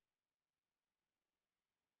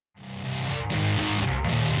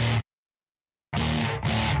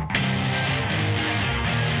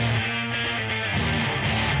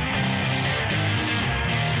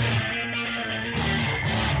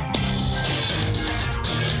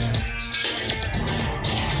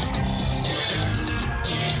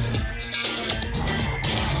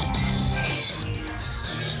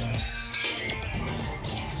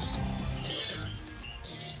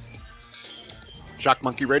Shock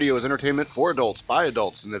Monkey Radio is entertainment for adults by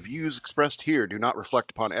adults, and the views expressed here do not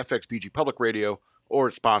reflect upon FXBG Public Radio or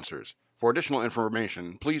its sponsors. For additional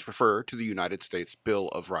information, please refer to the United States Bill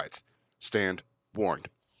of Rights. Stand warned.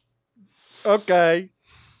 Okay.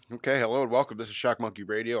 Okay, hello and welcome. This is Shock Monkey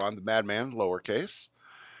Radio. I'm the Madman, lowercase.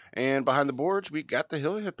 And behind the boards, we got the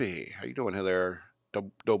Hill Hippie. How you doing there,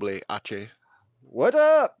 Doble H? What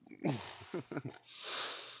up?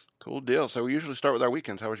 Cool deal. So we usually start with our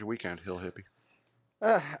weekends. How was your weekend, Hill Hippie?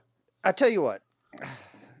 I tell you what.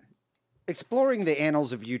 Exploring the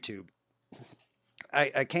annals of YouTube,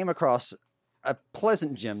 I came across a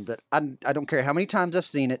pleasant gem that I don't care how many times I've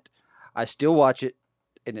seen it, I still watch it,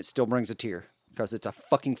 and it still brings a tear because it's a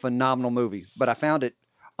fucking phenomenal movie. But I found it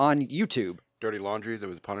on YouTube. Dirty Laundry, there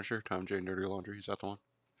was Punisher, Tom J. Dirty Laundry. Is that the one?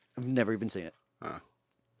 I've never even seen it.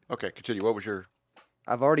 Okay, continue. What was your...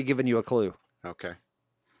 I've already given you a clue. Okay.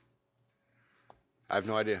 I have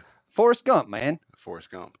no idea. Forrest Gump, man. Forrest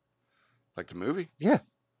Gump. Like the movie? Yeah.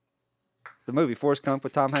 The movie, Forrest Gump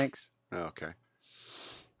with Tom Hanks. Oh, okay.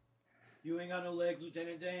 You ain't got no legs,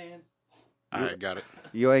 Lieutenant Dan. I got it.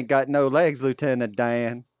 You ain't got no legs, Lieutenant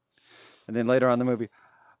Dan. And then later on in the movie,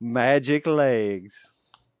 magic legs.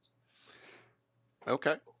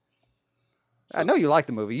 Okay. I know you like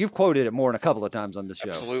the movie. You've quoted it more than a couple of times on the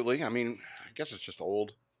show. Absolutely. I mean, I guess it's just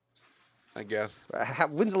old. I guess.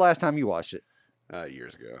 When's the last time you watched it?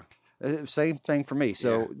 Years ago. Same thing for me.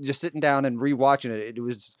 So just sitting down and rewatching it, it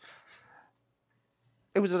was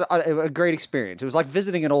a great experience. It was like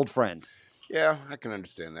visiting an old friend. Yeah, I can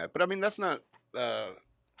understand that. But I mean, that's not...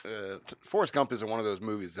 Forrest Gump isn't one of those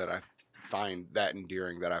movies that I find that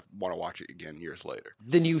endearing that I want to watch it again years later.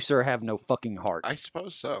 Then you, sir, have no fucking heart. I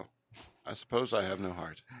suppose so. I suppose I have no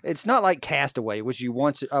heart. It's not like Castaway, which you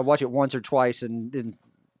watch it once or twice and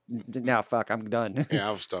now, fuck, I'm done. Yeah,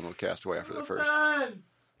 I was done with Castaway after the first.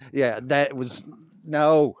 Yeah, that was...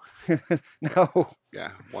 No. No.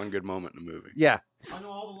 Yeah, one good moment in the movie. Yeah. I know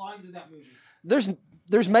all the lines in that movie.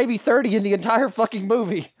 There's maybe 30 in the entire fucking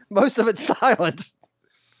movie. Most of it's silent.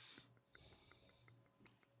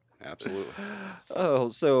 Absolutely. Oh,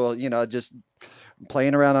 so, just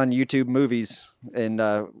playing around on YouTube movies and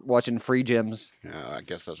watching free gems. Yeah, I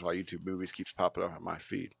guess that's why YouTube movies keeps popping up on my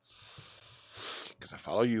feed. Because I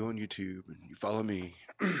follow you on YouTube and you follow me.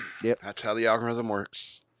 Yep. That's how the algorithm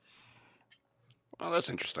works. Well,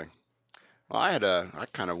 that's interesting. Well, I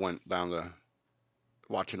kind of went down the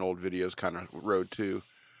watching old videos kind of road too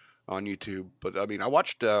on YouTube. But I mean, I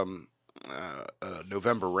watched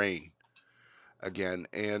November Rain again,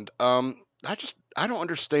 and I don't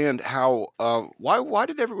understand how why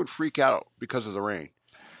did everyone freak out because of the rain?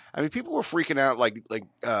 I mean, people were freaking out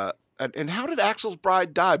and how did Axel's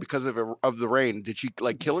bride die because of the rain? Did she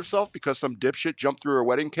kill herself because some dipshit jumped through her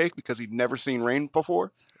wedding cake because he'd never seen rain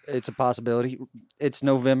before? It's a possibility. It's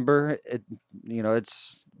November.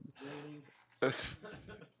 It's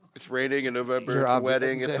it's raining in November. It's a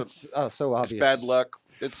wedding. So obvious. It's bad luck.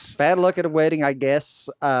 It's bad luck at a wedding, I guess.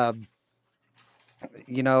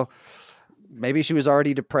 Maybe she was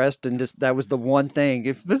already depressed and just that was the one thing.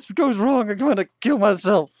 If this goes wrong, I'm going to kill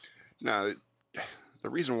myself. No, the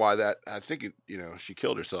reason why I think she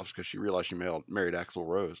killed herself is because she realized she married Axl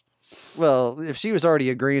Rose. Well, if she was already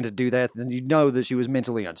agreeing to do that, then you know that she was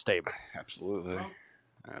mentally unstable. Absolutely.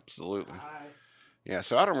 Yeah,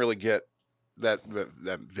 so I don't really get that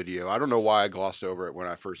video. I don't know why I glossed over it when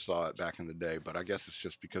I first saw it back in the day, but I guess it's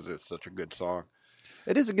just because it's such a good song.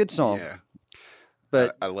 It is a good song. Yeah.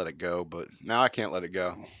 But I let it go, but now I can't let it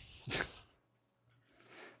go.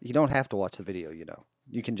 You don't have to watch the video,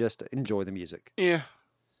 You can just enjoy the music. Yeah.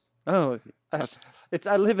 Oh,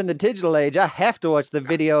 I live in the digital age. I have to watch the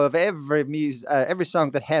video of every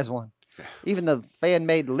song that has one, even the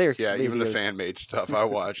fan-made lyrics. Yeah, videos. even the fan-made stuff I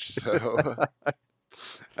watched. So,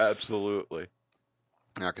 absolutely.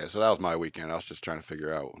 Okay, so that was my weekend. I was just trying to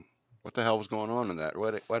figure out what the hell was going on in that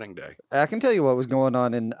wedding day. I can tell you what was going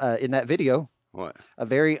on in that video. What? A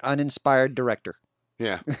very uninspired director.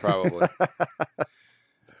 Yeah, probably.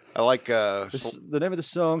 I like the name of the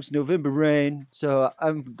song's November Rain, so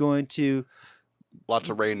I'm going to lots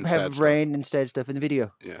of rain and have sad rain stuff. and sad stuff in the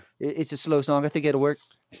video. Yeah, it's a slow song. I think it'll work.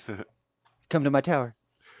 Come to my tower,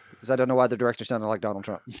 because I don't know why the director sounded like Donald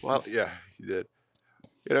Trump. Well, yeah, he did.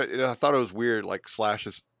 I thought it was weird. Like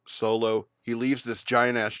Slash's solo, he leaves this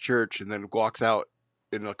giant ass church and then walks out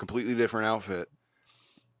in a completely different outfit.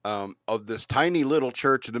 Of this tiny little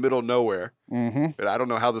church in the middle of nowhere. Mm-hmm. But I don't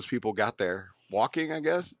know how those people got there. Walking, I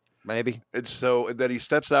guess. Maybe. And then he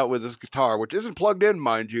steps out with his guitar, which isn't plugged in,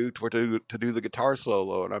 mind you, to do the guitar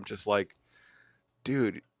solo. And I'm just like,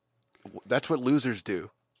 dude, that's what losers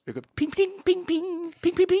do. It goes ping, ping, ping, ping,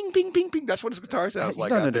 ping, ping, ping, ping, ping, ping. That's what his guitar sounds You like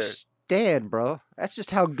don't out there. understand, bro. That's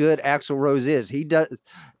just how good Axl Rose is. He does,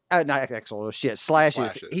 not Axl Rose. Shit, Slash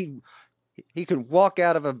is. He could walk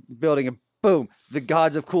out of a building and boom, the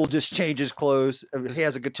Gods of Cool just changes clothes. He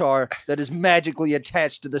has a guitar that is magically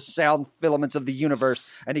attached to the sound filaments of the universe,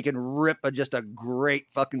 and he can rip just a great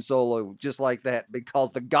fucking solo just like that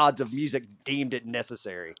because the gods of music deemed it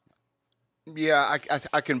necessary. Yeah,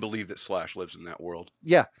 I can believe that Slash lives in that world.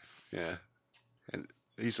 Yeah. Yeah. And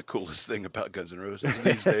he's the coolest thing about Guns N' Roses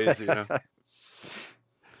these days, you know.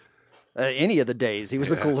 Any of the days, he was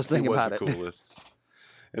the coolest thing about it. Coolest.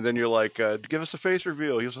 And then you're like, give us a face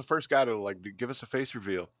reveal. He was the first guy to like give us a face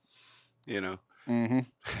reveal, you know. Mm-hmm.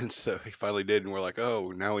 And so he finally did, and we're like,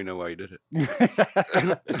 oh, now we know why he did it.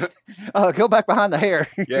 Go back behind the hair.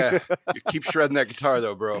 Yeah, you keep shredding that guitar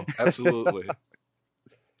though, bro. Absolutely.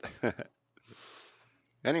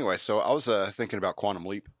 Anyway, so I was thinking about Quantum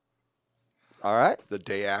Leap. All right. The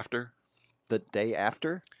day after. The day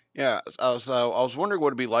after. Yeah, I was wondering what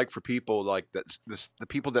it'd be like for people like the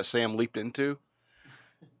people that Sam leaped into.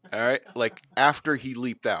 All right, like after he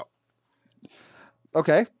leaped out.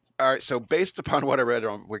 Okay. All right, so based upon what I read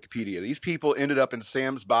on Wikipedia, these people ended up in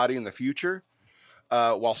Sam's body in the future,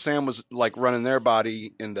 while Sam was like running their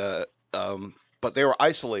body but they were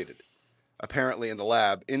isolated, apparently in the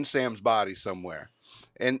lab in Sam's body somewhere.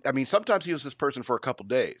 And I mean, sometimes he was this person for a couple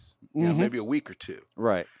days, you know, maybe a week or two,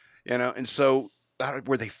 Right. you know. And so,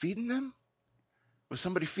 were they feeding them? Was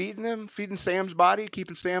somebody feeding them, feeding Sam's body,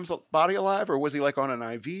 keeping Sam's body alive, or was he like on an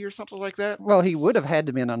IV or something like that? Well, he would have had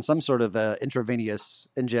to been on some sort of intravenous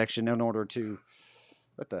injection in order to.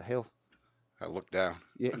 What the hell? I looked down.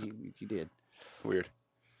 Yeah, you did. Weird.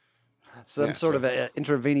 Some sort of a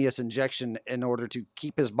intravenous injection in order to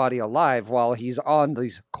keep his body alive while he's on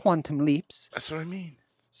these quantum leaps. That's what I mean.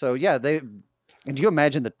 So yeah, and do you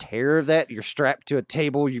imagine the terror of that? You're strapped to a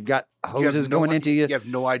table. You've got hoses going into you. You have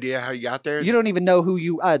no idea how you got there. You don't even know who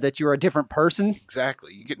you are, that you're a different person.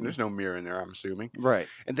 Exactly. There's no mirror in there, I'm assuming. Right.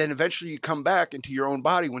 And then eventually you come back into your own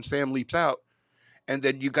body when Sam leaps out. And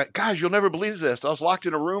then you got, guys, you'll never believe this. I was locked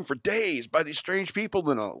in a room for days by these strange people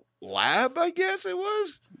in a lab, I guess it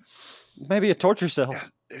was. Maybe a torture cell.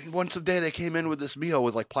 And once a day they came in with this meal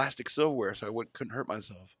with like plastic silverware so I couldn't hurt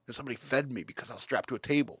myself. And somebody fed me because I was strapped to a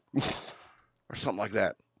table. Or something like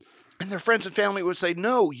that. And their friends and family would say,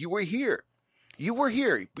 no, you were here. You were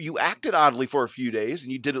here. You acted oddly for a few days,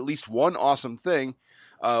 and you did at least one awesome thing,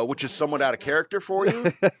 which is somewhat out of character for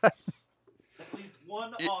you.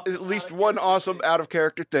 At least one awesome out of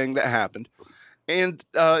character thing that happened. And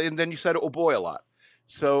then you said, oh boy, a lot.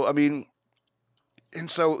 So, I mean, and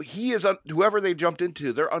so he is, whoever they jumped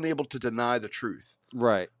into, they're unable to deny the truth.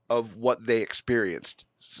 Right. Of what they experienced.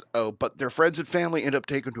 So, but their friends and family end up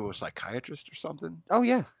taking to a psychiatrist or something. Oh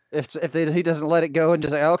yeah. If he doesn't let it go and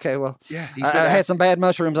just say, okay, well, yeah, I had some bad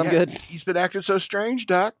mushrooms. I'm good. He's been acting so strange,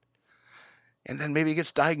 Doc. And then maybe he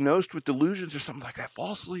gets diagnosed with delusions or something like that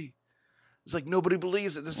falsely. It's like nobody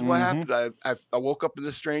believes it. This is what happened. I woke up in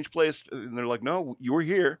this strange place, and they're like, "No, you were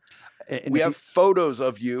here. And we have photos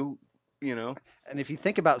of you." You know. And if you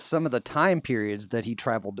think about some of the time periods that he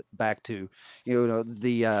traveled back to, you know,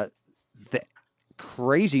 the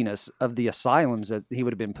craziness of the asylums that he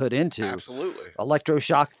would have been put into. Absolutely.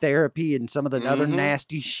 Electroshock therapy and some of the other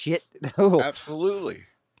nasty shit. Absolutely.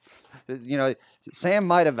 You know, Sam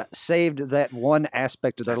might have saved that one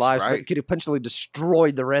aspect of their lives, but could have potentially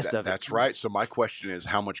destroyed the rest of it. That's right. So my question is,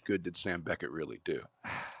 how much good did Sam Beckett really do?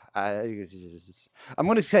 I'm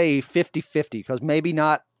going to say 50-50 because maybe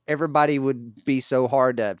not everybody would be so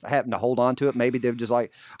hard to happen to hold on to it. Maybe they're just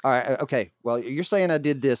like, all right, okay, well, you're saying I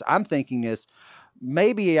did this. I'm thinking this.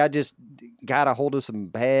 Maybe I just got a hold of some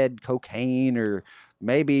bad cocaine, or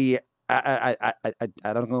maybe I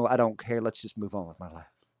don't know. I don't care. Let's just move on with my life.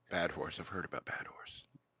 Bad Horse. I've heard about Bad Horse.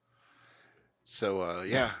 So,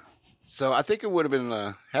 yeah. So I think it would have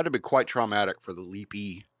been, had to be quite traumatic for the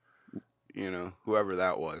leapee, you know, whoever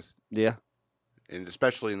that was. Yeah. And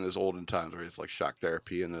especially in those olden times where it's like shock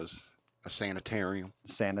therapy and a sanitarium.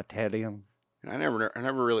 Sanitarium. And I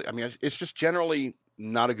never really, I mean, it's just generally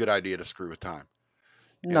not a good idea to screw with time.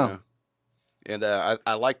 No. Know? And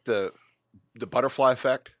I like the butterfly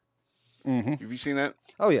effect. Mm-hmm. Have you seen that?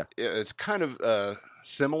 Oh, yeah. It's kind of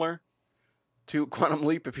similar to Quantum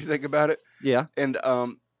Leap, if you think about it. Yeah. And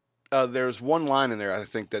there's one line in there I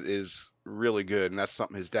think that is really good, and that's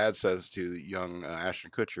something his dad says to young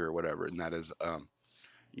Ashton Kutcher or whatever, and that is,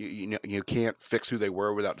 you can't fix who they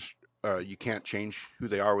were without, you can't change who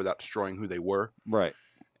they are without destroying who they were. Right.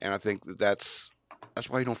 And I think that's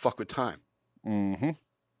why you don't fuck with time. Mm-hmm.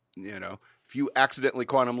 You know, if you accidentally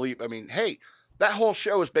quantum leap, I mean, hey, that whole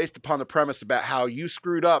show is based upon the premise about how you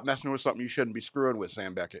screwed up messing with something you shouldn't be screwing with,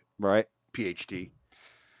 Sam Beckett, Right. PhD.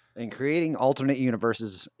 And creating alternate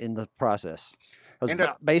universes in the process. 'Cause And,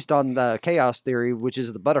 based on the chaos theory, which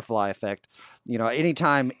is the butterfly effect,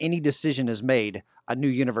 anytime any decision is made, a new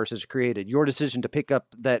universe is created. Your decision to pick up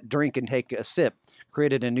that drink and take a sip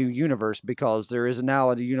created a new universe because there is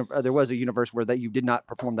now there was a universe where that you did not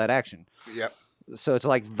perform that action. Yep. So it's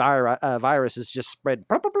like viruses just spread.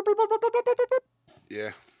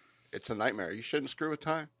 Yeah. It's a nightmare. You shouldn't screw with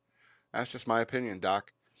time. That's just my opinion,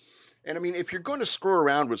 Doc. And I mean, if you're going to screw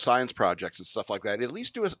around with science projects and stuff like that, at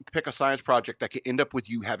least pick a science project that could end up with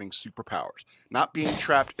you having superpowers, not being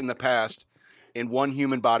trapped in the past in one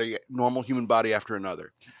human body, normal human body after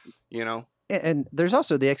another. And there's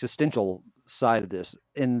also the existential side of this,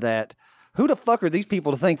 in that who the fuck are these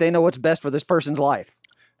people to think they know what's best for this person's life,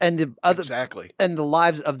 and the other Exactly. and the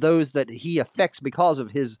lives of those that he affects because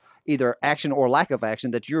of his either action or lack of action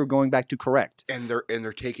that you're going back to correct. And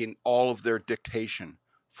they're taking all of their dictation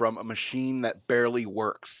from a machine that barely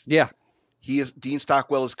works. Yeah. Dean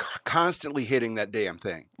Stockwell is constantly hitting that damn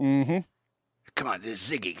thing. Mm-hmm. Come on, this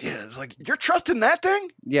Ziggy. Yeah, it's like, you're trusting that thing?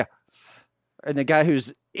 Yeah. And the guy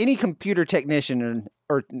who's any computer technician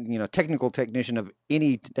or technical technician of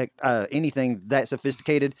anything that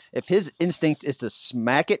sophisticated, if his instinct is to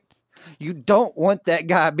smack it, you don't want that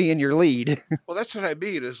guy being your lead. Well, that's what I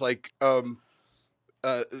mean. Is like,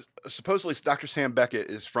 supposedly Dr. Sam Beckett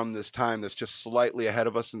is from this time that's just slightly ahead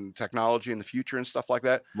of us in technology in the future and stuff like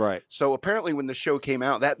that. Right. So apparently when the show came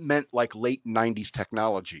out, that meant like late 90s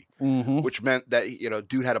technology, Mm-hmm. which meant that,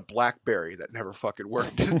 dude had a BlackBerry that never fucking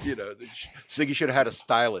worked. Ziggy should have had a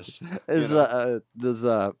stylus. The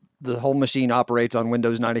whole machine operates on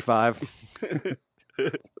Windows 95.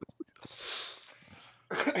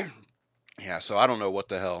 Yeah, so I don't know what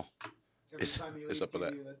the hell Every is time you up eat, with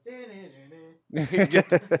that. you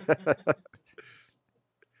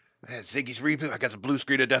Ziggy's reboot. I got the blue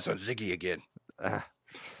screen of death on Ziggy again.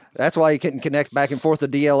 That's why you couldn't connect back and forth the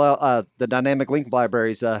DLL, the dynamic link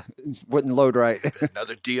libraries wouldn't load right.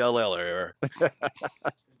 Another DLL error.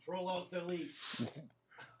 Control Alt Delete.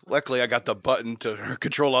 Luckily, I got the button to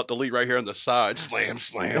control out delete right here on the side. Slam,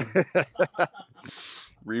 slam.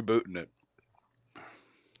 Rebooting it.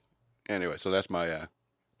 Anyway, so that's my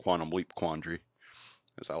quantum leap quandary,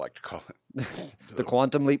 as I like to call it. The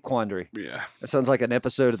quantum leap quandary. Yeah. That sounds like an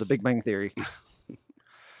episode of The Big Bang Theory.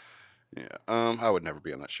 Yeah. I would never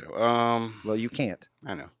be on that show. Well, you can't.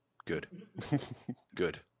 I know. Good.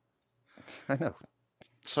 Good. I know.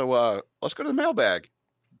 So let's go to the mailbag.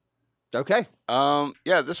 Okay.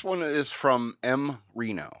 Yeah, this one is from M.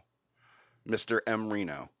 Reno. Mr. M.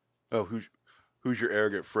 Reno. Oh, who's your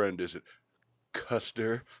arrogant friend? Is it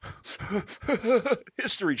Custer?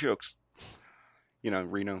 History jokes.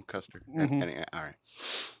 Reno, Custer. Mhm. Anyway, all right.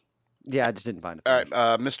 Yeah, I just didn't find it. All right.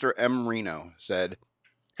 Mr. M. Reno said,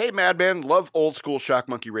 "Hey, Madman, love old school Shock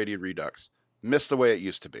Monkey Radio Redux. Miss the way it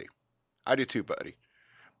used to be. I do too, buddy.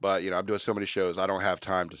 But, I'm doing so many shows, I don't have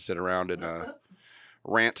time to sit around and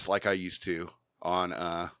rant like I used to on,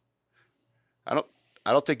 I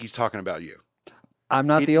don't think he's talking about you. I'm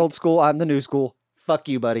not the old school. I'm the new school. Fuck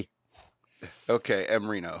you, buddy. Okay, M.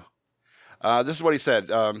 Reno. This is what he said.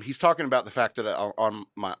 He's talking about the fact that on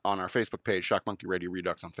our Facebook page, Shock Monkey Radio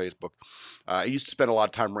Redux on Facebook, I used to spend a lot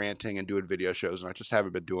of time ranting and doing video shows, and I just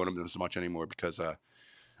haven't been doing them as much anymore because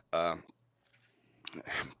I'm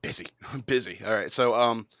busy. I'm busy. All right.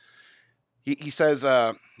 So he says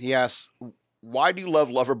he asks, why do you love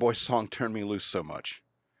Loverboy's song "Turn Me Loose" so much?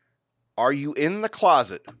 Are you in the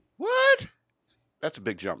closet? What? That's a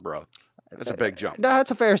big jump, bro. That's a big jump. No,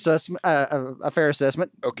 that's a fair assessment. A fair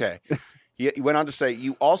assessment. Okay. He went on to say,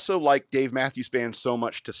 you also like Dave Matthews Band So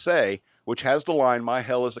Much to Say, which has the line, "My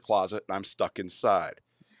hell is a closet and I'm stuck inside."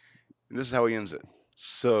 And this is how he ends it.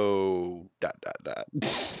 So, ...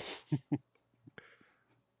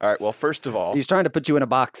 All right. Well, first of all, He's trying to put you in a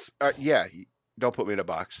box. yeah, don't put me in a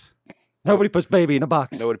box. Nobody puts baby in a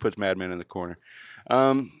box. Nobody puts Madman in the corner.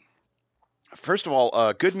 First of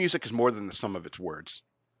all, good music is more than the sum of its words.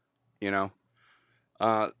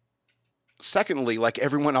 Secondly, like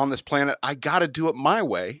everyone on this planet, I got to do it my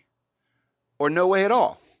way or no way at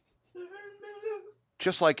all.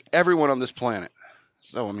 Just like everyone on this planet.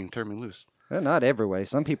 So, turn me loose. Well, not every way.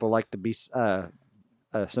 Some people like to be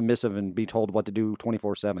submissive and be told what to do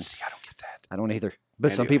 24/7. See, I don't get that. I don't either.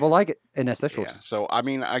 But some Anyway. people like it, and that's their choice. Yeah. So,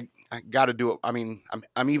 I got to do it.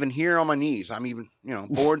 I'm even here on my knees. I'm even,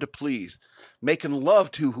 born to please, making love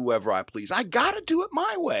to whoever I please. I got to do it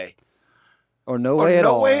my way. Or no Or way at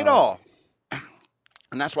no all. way at all.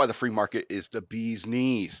 And that's why the free market is the bee's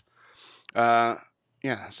knees.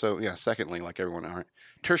 Yeah. So yeah. Secondly, like everyone, all right.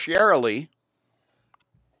 Tertiarily.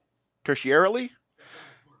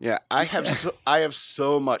 Yeah. I have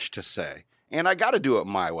so much to say, and I got to do it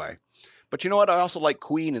my way. But you know what? I also like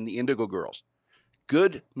Queen and the Indigo Girls.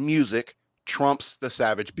 Good music trumps the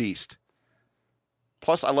Savage Beast.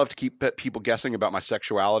 Plus, I love to keep people guessing about my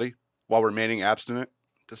sexuality while remaining abstinent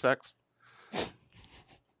to sex.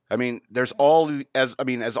 I mean, as all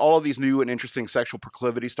of these new and interesting sexual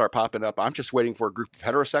proclivities start popping up, I'm just waiting for a group of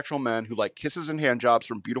heterosexual men who like kisses and hand jobs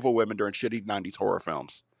from beautiful women during shitty 90s horror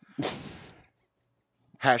films.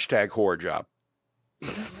 Hashtag horror job.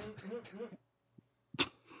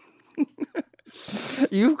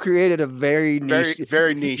 You've created a very niche.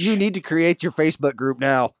 Very niche. You need to create your Facebook group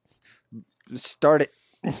now. Start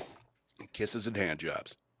it. Kisses and hand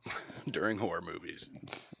jobs during horror movies.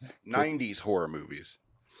 90s horror movies.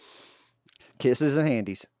 Kisses and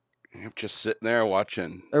handies. I'm just sitting there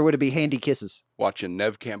watching. Or would it be handy kisses? Watching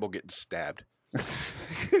Nev Campbell getting stabbed.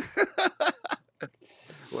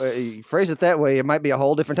 Well, you phrase it that way, it might be a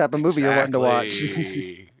whole different type of movie you're wanting to watch.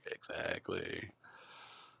 Exactly.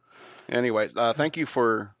 Anyway, thank you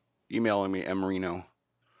for emailing me, M. Reno.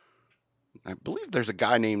 I believe there's a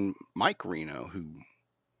guy named Mike Reno who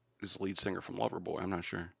is the lead singer from Loverboy. I'm not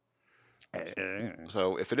sure.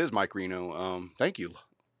 So if it is Mike Reno, thank you.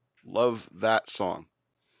 Love that song.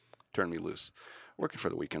 Turn Me Loose. Working for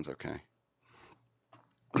the weekend's okay.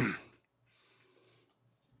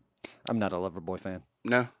 I'm not a Loverboy fan.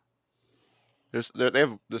 No. They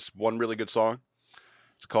have this one really good song.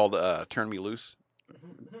 It's called Turn Me Loose.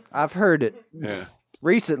 I've heard it Yeah.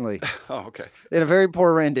 recently Oh, okay. in a very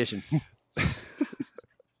poor rendition.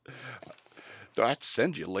 Do I have to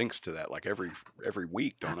send you links to that like every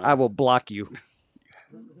week, don't I I? will block you.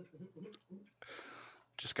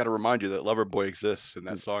 Just got to remind you that Loverboy exists and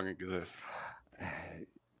that song exists.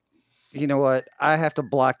 You know what? I have to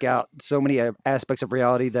block out so many aspects of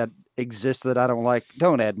reality that exist that I don't like.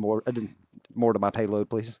 Don't add more to my payload,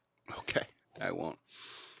 please. Okay, I won't.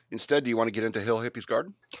 Instead, do you want to get into Hill Hippie's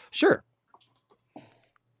Garden? Sure.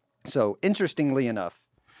 So, interestingly enough,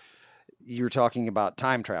 you're talking about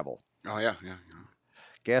time travel. Oh, yeah.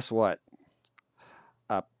 Guess what?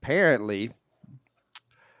 Apparently,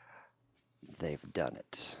 they've done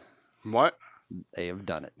it. What? They have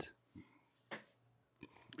done it.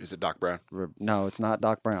 Is it Doc Brown? No, it's not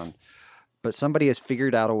Doc Brown. But somebody has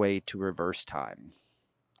figured out a way to reverse time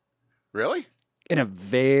Really? in a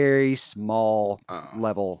very small Oh.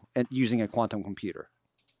 level and using a quantum computer.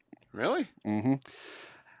 Really? Mm-hmm.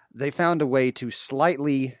 They found a way to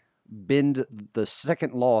slightly bend the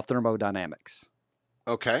second law of thermodynamics.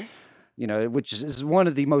 Okay. You know, which is one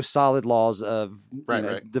of the most solid laws of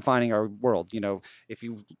Right. defining our world. You know,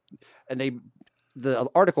 the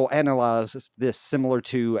article analyzes this similar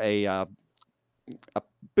to a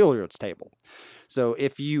billiards table. So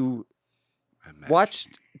if you watch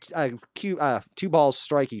two balls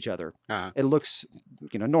strike each other, Uh-huh. it looks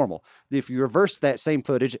normal. If you reverse that same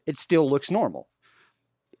footage, it still looks normal,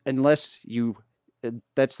 unless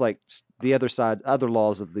that's like the other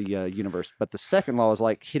laws of the universe. But the second law is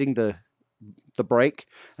like hitting the break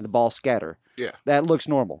and the ball scatter. Yeah. That looks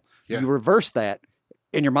normal. Yeah. You reverse that,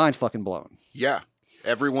 and your mind's fucking blown. Yeah.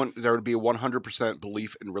 There would be a 100%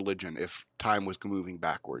 belief in religion if time was moving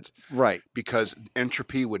backwards, Right. because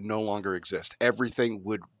entropy would no longer exist. Everything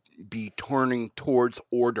would be turning towards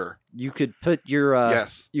order. You could put your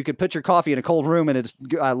Yes. You could put your coffee in a cold room and it's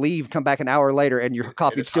leave, come back an hour later, and your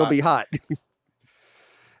coffee would it's still hot. be hot.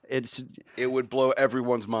 It would blow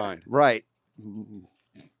everyone's mind. Right.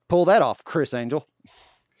 Pull that off, Chris Angel.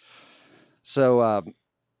 So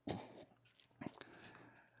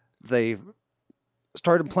they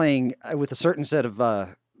started playing with a certain set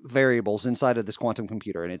of variables inside of this quantum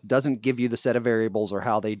computer, and it doesn't give you the set of variables or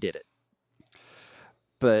how they did it.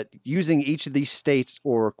 But using each of these states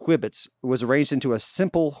or qubits was arranged into a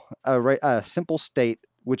simple state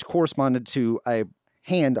which corresponded to a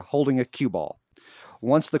hand holding a cue ball.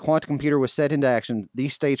 Once the quantum computer was set into action,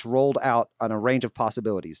 these states rolled out on a range of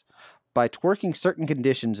possibilities. By twerking certain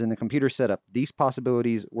conditions in the computer setup, these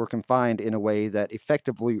possibilities were confined in a way that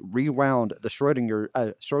effectively rewound the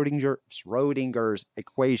Schrodinger's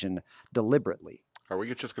equation deliberately. Are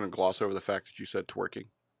we just going to gloss over the fact that you said twerking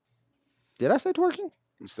Did I say twerking?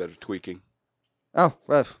 instead of tweaking? Oh,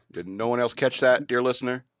 well, Did no one else catch that, dear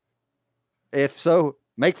listener? if so,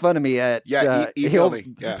 make fun of me at email me.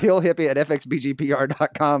 Yeah. hillhippie at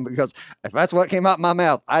fxbgpr.com, because if that's what came out my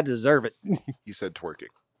mouth, I deserve it. You said twerking.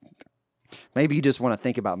 Maybe you just want to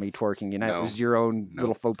think about me twerking, and that No. was your own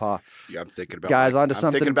little faux pas. Yeah, I'm thinking about Guys, Mike. onto I'm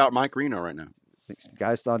something- thinking about Mike Reno right now.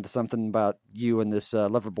 Guys, onto something about you and this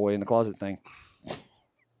lover boy in the closet thing.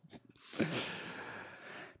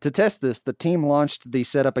 To test this, the team launched the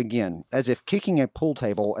setup again, as if kicking a pool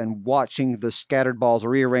table and watching the scattered balls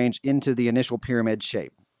rearrange into the initial pyramid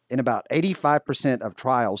shape. In about 85% of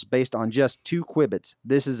trials based on just 2 qubits,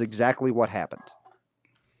 this is exactly what happened.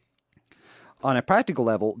 On a practical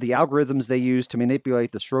level, the algorithms they use to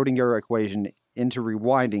manipulate the Schrodinger equation into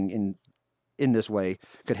rewinding in this way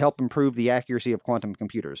could help improve the accuracy of quantum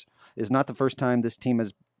computers. It is not the first time this team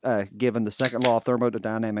has given the second law of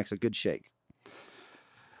thermodynamics a good shake.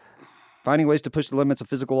 Finding ways to push the limits of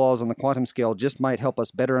physical laws on the quantum scale just might help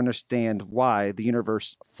us better understand why the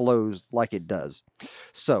universe flows like it does.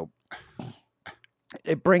 So,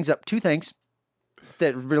 it brings up 2 things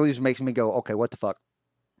that really makes me go, okay, what the fuck?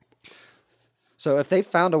 So, if they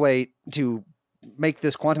found a way to make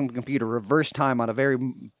this quantum computer reverse time on a very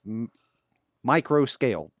micro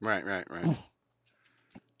scale, Right.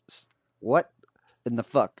 what in the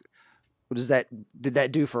fuck did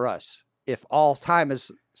that do for us? If all time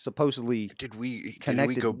is supposedly Did we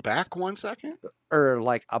connected- go back 1 second? or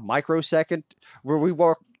like a microsecond where we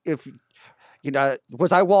walk, if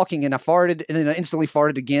was I walking and I farted and then I instantly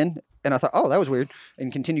farted again and I thought, oh, that was weird,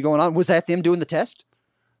 and continue going on. Was that them doing the test?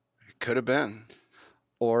 It could have been.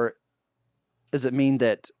 Or does it mean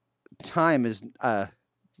that time is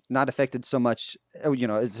not affected so much?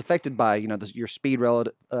 It's affected by your speed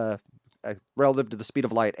relative to the speed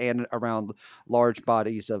of light and around large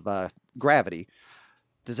bodies of gravity.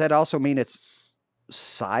 Does that also mean it's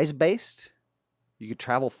size based? You could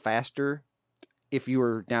travel faster if you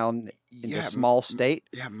were down in a small state.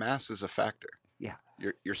 Yeah, mass is a factor. Yeah.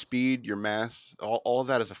 Your speed, your mass, all of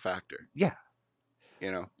that is a factor. Yeah.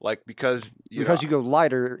 Because you go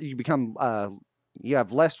lighter, you become you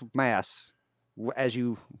have less mass as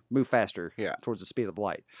you move faster towards the speed of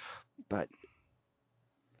light. But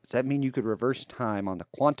does that mean you could reverse time on the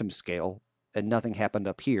quantum scale and nothing happened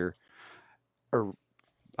up here, or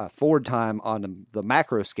forward time on the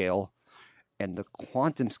macro scale and the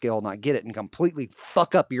quantum scale not get it and completely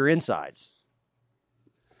fuck up your insides?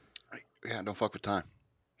 Yeah, don't fuck with time.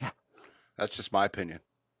 Yeah. That's just my opinion.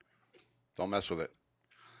 Don't mess with it.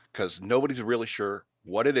 Because nobody's really sure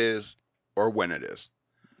what it is or when it is.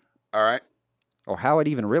 All right? Or how it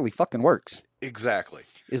even really fucking works. Exactly.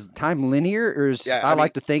 Is time linear, or is I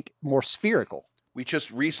like to think more spherical? We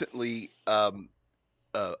just recently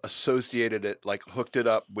associated it, like hooked it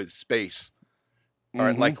up with space. All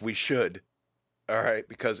right, like we should. All right,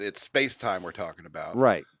 because it's space-time we're talking about.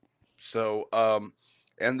 Right. So,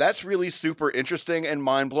 and that's really super interesting and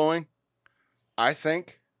mind-blowing, I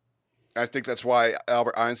think. I think that's why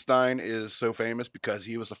Albert Einstein is so famous, because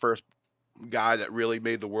he was the first guy that really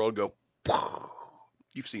made the world go.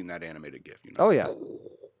 You've seen that animated GIF, Oh yeah.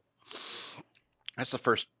 That's the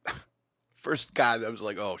first guy that was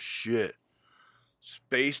like, oh shit,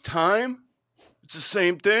 space-time? It's the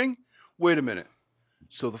same thing? Wait a minute.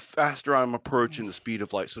 So the faster I'm approaching the speed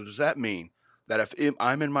of light, so does that mean that if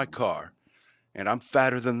I'm in my car and I'm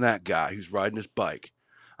fatter than that guy who's riding his bike,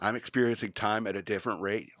 I'm experiencing time at a different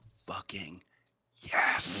rate? Fucking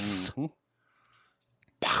yes.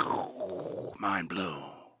 Mind blown.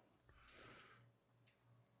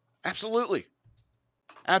 Absolutely.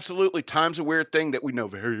 Absolutely. Time's a weird thing that we know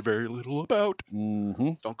very, very little about.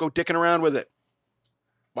 Don't go dicking around with it.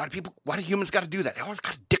 Why do humans got to do that? They always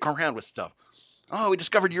got to dick around with stuff. Oh, we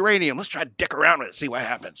discovered uranium. Let's try to dick around with it, see what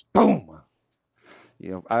happens. Boom.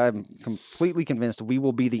 I'm completely convinced we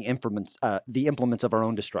will be the implements of our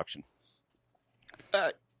own destruction.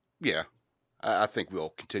 Yeah. I think we'll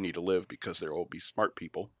continue to live because there will be smart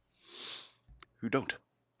people who don't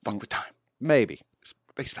fuck with time. Maybe.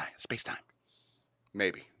 Space-time.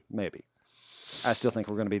 Maybe. I still think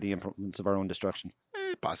we're going to be the implements of our own destruction.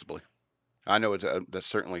 Possibly. I know that's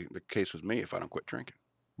certainly the case with me if I don't quit drinking.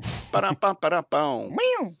 Ba-dum-bum.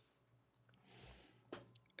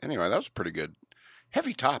 Anyway, that was a pretty good,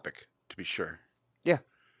 heavy topic, to be sure. Yeah.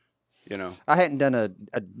 I hadn't done a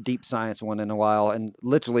deep science one in a while, and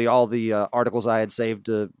literally all the articles I had saved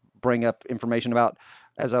to bring up information about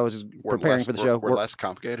as I was preparing for the show were less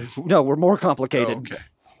complicated? No, we're more complicated. Oh, okay.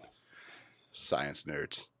 Science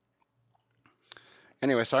nerds.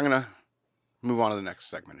 Anyway, so I'm going to move on to the next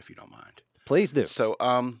segment, if you don't mind. Please do. So,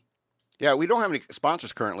 yeah, we don't have any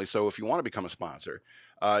sponsors currently, so if you want to become a sponsor,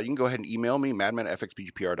 you can go ahead and email me,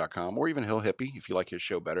 madman@fxbgpr.com, or even Hill Hippie, if you like his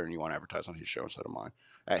show better and you want to advertise on his show instead of mine,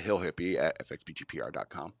 at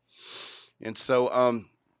hillhippie@fxbgpr.com. And so,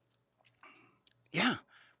 yeah,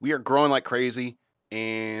 we are growing like crazy,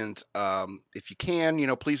 and if you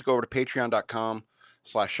can, please go over to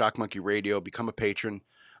patreon.com/shockmonkeyradio, become a patron.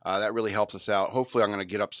 That really helps us out. Hopefully, I'm going to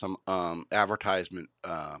get up some advertisement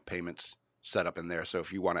payments set up in there. So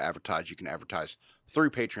if you want to advertise, you can advertise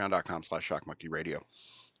through patreon.com/shockmonkeyradio.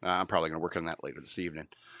 I'm probably going to work on that later this evening.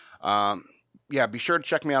 Yeah, be sure to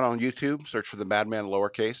check me out on YouTube. Search for the Madman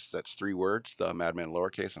Lowercase. That's 3 words, the Madman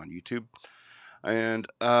Lowercase on YouTube. And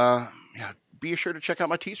yeah, be sure to check out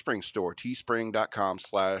my Teespring store,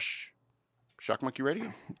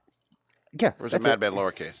 teespring.com/shockmonkeyradio. Yeah. Or is it Madman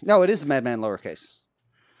Lowercase? No, it is the Madman Lowercase.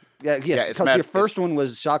 Yeah, yes, it's because your first one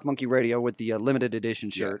was Shock Monkey Radio with the limited edition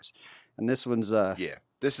shirts. And this one's... Yeah.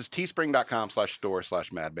 This is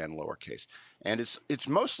teespring.com/store/Madman Lowercase. And it's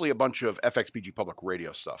mostly a bunch of FXBG Public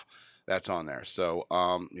Radio stuff that's on there. So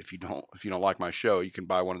if you don't like my show, you can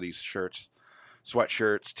buy one of these shirts,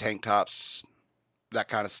 sweatshirts, tank tops, that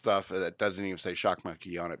kind of stuff. That doesn't even say Shock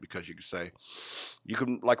Monkey on it, because you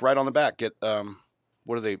can like right on the back get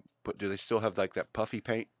what do they put? Do they still have like that puffy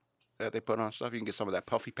paint that they put on stuff? You can get some of that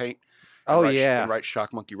puffy paint. And write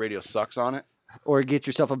Shock Monkey Radio Sucks on it. Or get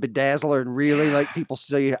yourself a bedazzler and really let people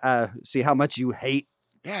see how much you hate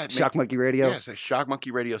Shock Monkey Radio. Yeah, say Shock Monkey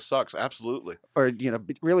Radio Sucks. Absolutely. Or,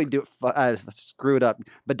 really do screw it up.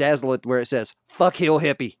 Bedazzle it where it says, fuck Hill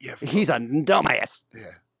Hippie. Yeah, he's a dumbass.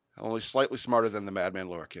 Yeah. Only slightly smarter than the Madman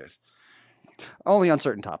Lowercase. Only on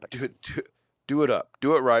certain topics. Do it up.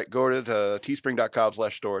 Do it right. Go to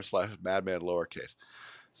teespring.com/store/Madman Lowercase.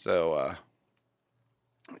 So,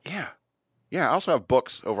 yeah. Yeah, I also have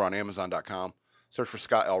books over on Amazon.com. Search for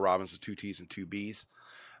Scott L. Robbins with 2 T's and 2 B's.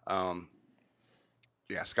 Yeah,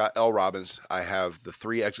 Scott L. Robbins. I have the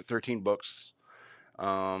 3 Exit 13 books.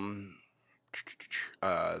 The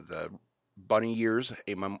Bunny Years,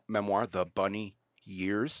 a memoir. The Bunny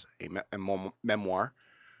Years, a memoir,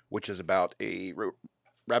 which is about a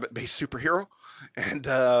rabbit-based superhero. And,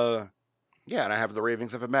 and I have The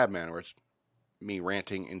Ravings of a Madman, where it's me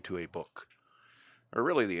ranting into a book. Or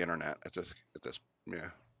really the internet. It's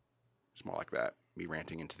more like that. Me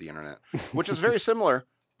ranting into the internet, which is very similar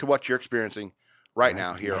to what you're experiencing right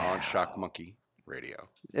now here on Shock Monkey Radio.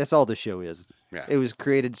 That's all the show is. Yeah. It was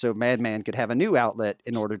created so Madman could have a new outlet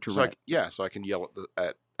in order to rant. So I can yell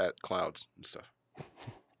at clouds and stuff.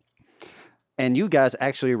 And you guys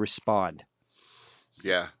actually respond.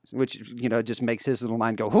 Yeah. Which, just makes his little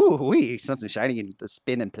mind go, whoo-wee, something shiny to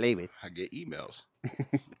spin and play with. I get emails.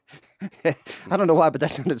 I don't know why, but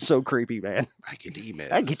that sounded so creepy, man. I get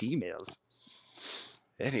emails.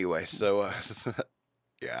 Anyway, so,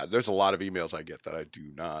 yeah, there's a lot of emails I get that I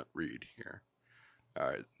do not read here. All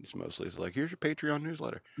right. It's mostly like, here's your Patreon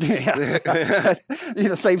newsletter. Yeah.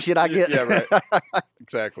 Same shit I get. Yeah, right.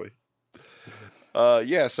 Exactly.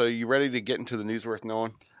 Yeah, so you ready to get into the news worth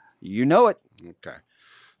knowing? You know it. Okay.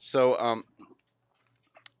 So,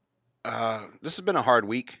 this has been a hard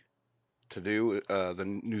week to do the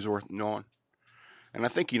news worth knowing, and I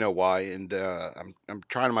think you know why. And I'm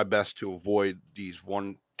trying my best to avoid these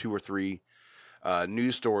 1, 2, or 3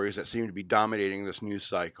 news stories that seem to be dominating this news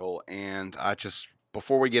cycle. And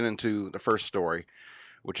before we get into the first story,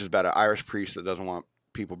 which is about an Irish priest that doesn't want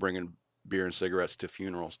people bringing beer and cigarettes to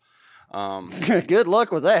funerals. Good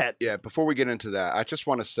luck with that. Yeah. Before we get into that, I just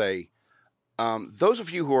want to say, those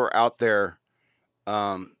of you who are out there,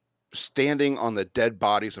 standing on the dead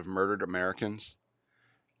bodies of murdered Americans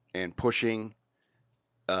and pushing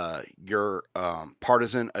your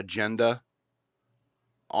partisan agenda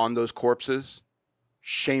on those corpses,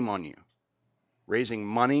 shame on you. Raising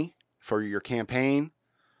money for your campaign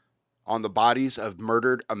on the bodies of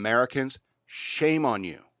murdered Americans, shame on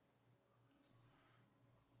you.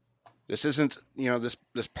 This isn't, this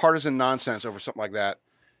partisan nonsense over something like that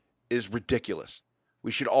is ridiculous.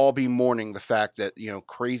 We should all be mourning the fact that,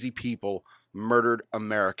 crazy people murdered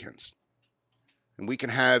Americans. And we can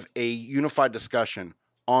have a unified discussion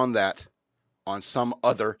on that on some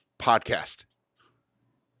other podcast.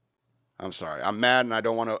 I'm sorry. I'm mad and I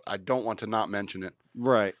don't want to not mention it.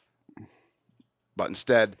 Right. But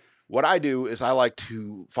instead, what I do is I like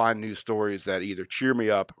to find news stories that either cheer me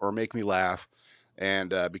up or make me laugh.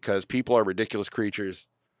 And because people are ridiculous creatures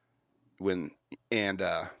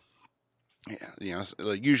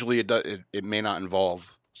usually it may not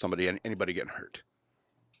involve anybody getting hurt.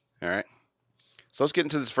 All right. So let's get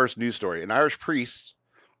into this first news story. An Irish priest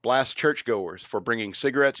blasts churchgoers for bringing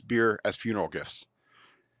cigarettes, beer as funeral gifts.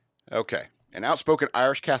 Okay. An outspoken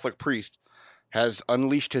Irish Catholic priest has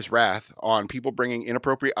unleashed his wrath on people bringing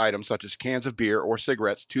inappropriate items such as cans of beer or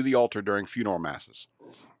cigarettes to the altar during funeral masses.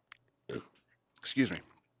 Excuse me.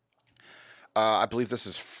 I believe this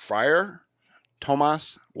is Friar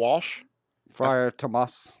Thomas Walsh. Friar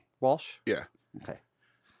Thomas Walsh? Yeah. Okay.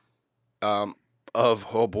 Of,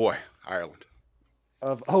 Ireland.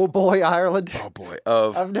 Of Oh Boy, Ireland? Oh boy.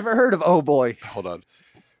 I've never heard of Oh Boy. Hold on.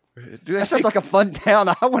 That sounds like a fun town.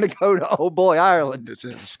 I want to go to Oh Boy, Ireland. Does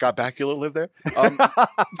Scott Bakula live there?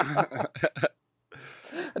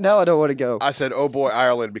 No, I don't want to go. I said, oh boy,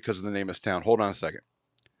 Ireland, because of the name of this town. Hold on a second.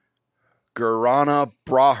 Gurana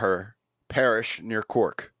Braher Parish near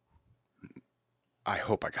Cork. I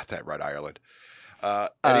hope I got that right, Ireland.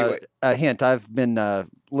 Anyway. A hint, I've been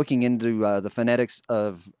looking into the phonetics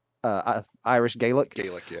of Irish Gaelic.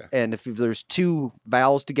 Gaelic, yeah. And if there's two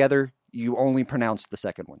vowels together, you only pronounce the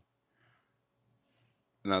second one.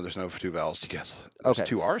 No, there's no two vowels together. There's Okay.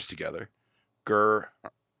 two R's together. Gurana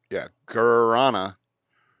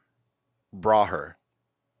Braher.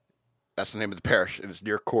 That's the name of the parish, and it's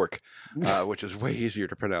near Cork, which is way easier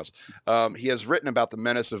to pronounce. He has written about the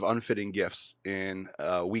menace of unfitting gifts in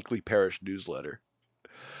a weekly parish newsletter.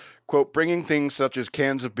 Quote, bringing things such as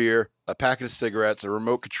cans of beer, a packet of cigarettes, a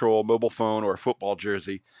remote control, mobile phone, or a football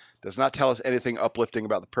jersey does not tell us anything uplifting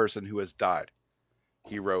about the person who has died.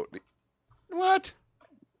 He wrote, what?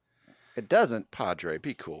 It doesn't. Padre,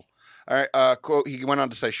 be cool. All right, quote, he went on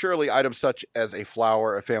to say, surely items such as a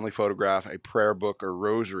flower, a family photograph, a prayer book, or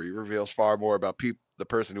rosary reveals far more about the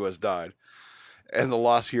person who has died and the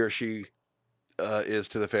loss he or she is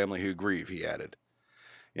to the family who grieve, he added.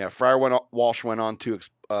 Yeah, Friar Walsh went on to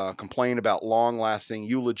complain about long-lasting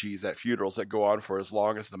eulogies at funerals that go on for as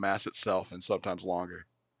long as the Mass itself and sometimes longer.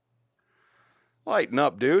 Lighten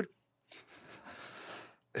up, dude.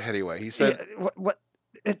 Anyway, he said...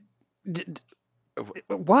 Yeah,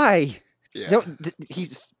 why? Yeah.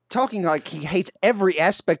 He's talking like he hates every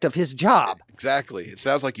aspect of his job. Exactly. It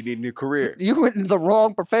sounds like you need a new career. You went into the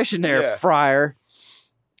wrong profession there, Yeah. Friar.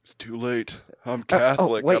 It's too late. I'm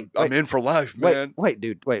Catholic. wait, I'm in for life, man. Wait,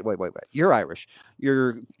 dude. Wait. You're Irish.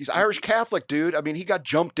 He's Irish Catholic, dude. I mean, he got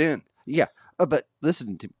jumped in. Yeah. But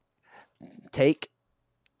listen to take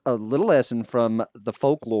a little lesson from the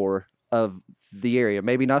folklore of the area.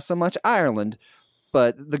 Maybe not so much Ireland,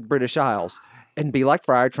 but the British Isles, and be like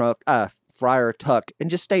Friar Tuck, and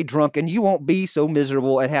just stay drunk, and you won't be so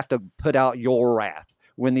miserable and have to put out your wrath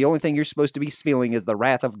when the only thing you're supposed to be feeling is the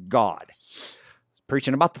wrath of God.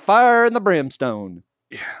 Preaching about the fire and the brimstone.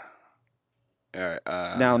 Yeah. All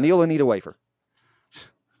right. Now kneel and eat a wafer.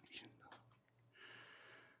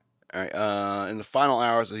 All right. In the final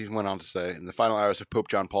hours, he went on to say, in the final hours of Pope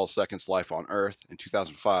John Paul II's life on Earth in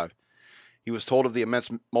 2005, he was told of the immense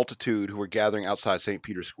multitude who were gathering outside St.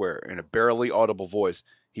 Peter's Square. In a barely audible voice,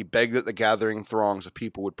 he begged that the gathering throngs of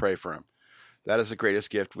people would pray for him. That is the greatest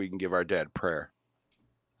gift we can give our dead, prayer.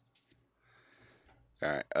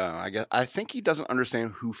 All right. I think he doesn't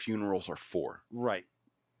understand who funerals are for. Right.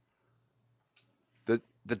 The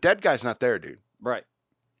dead guy's not there, dude. Right.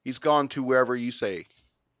 He's gone to wherever you say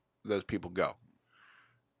those people go.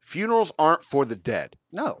 Funerals aren't for the dead.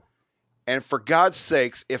 No. And for God's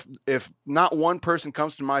sakes, if not one person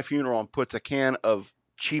comes to my funeral and puts a can of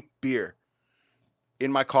cheap beer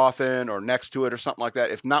in my coffin or next to it or something like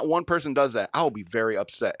that, if not one person does that, I'll be very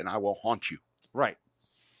upset and I will haunt you. Right.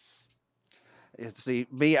 See,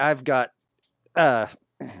 me, I've got, call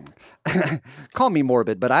me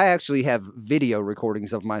morbid, but I actually have video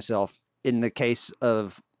recordings of myself in the case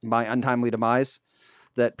of my untimely demise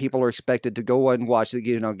that people are expected to go and watch.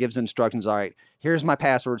 That, gives instructions. All right, here's my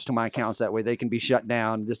passwords to my accounts. That way they can be shut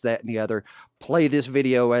down. This, that, and the other. Play this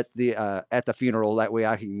video at the funeral. That way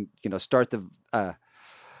I can start the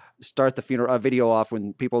funeral video off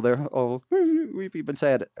when people there. Oh, we've been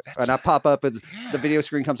sad. And I pop up and the video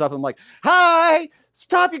screen comes up. And I'm like, hi,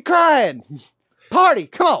 stop your crying. Party,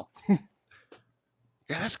 come on.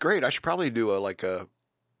 Yeah, that's great. I should probably do a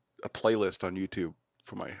playlist on YouTube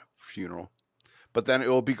for my funeral. But then it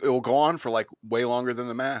will go on for like way longer than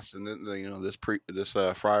the Mass, and then this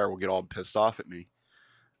friar will get all pissed off at me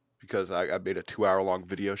because I made a 2-hour-long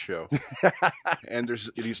video show, and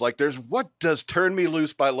he's like, what does "Turn Me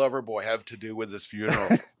Loose" by Loverboy have to do with this funeral?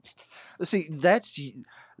 See, that's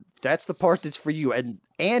the part that's for you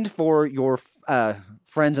and for your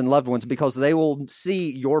friends and loved ones, because they will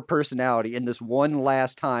see your personality in this one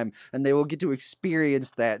last time, and they will get to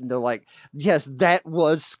experience that, and they're like, yes, that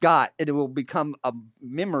was Scott, and it will become a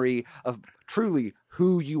memory of truly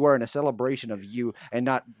who you are and a celebration of you, and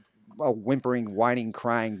not a whimpering, whining,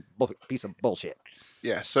 crying piece of bullshit.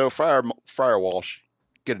 Yeah, so Friar Walsh,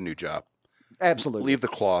 get a new job. Absolutely. Leave the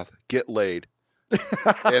cloth, get laid,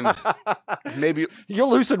 and maybe you'll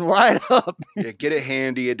loosen right up. Get it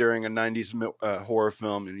handy during a 90s horror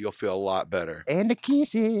film, and you'll feel a lot better. And the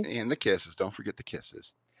kisses. And the kisses. Don't forget the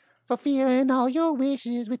kisses. Fulfilling all your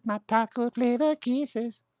wishes with my taco flavor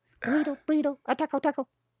kisses. Burrito, a taco.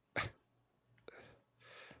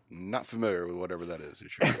 Not familiar with whatever that is.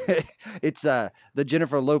 It's the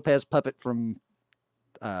Jennifer Lopez puppet from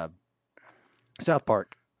South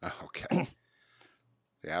Park. Oh, okay.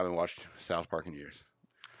 Yeah, I haven't watched South Park in years.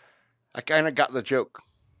 I kind of got the joke.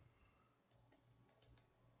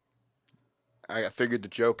 I figured the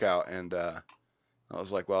joke out, and I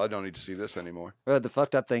was like, well, I don't need to see this anymore. The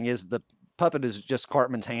fucked up thing is the puppet is just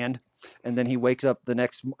Cartman's hand, and then he wakes up the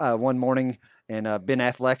next one morning, and Ben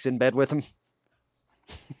Affleck's in bed with him,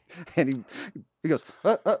 and he goes,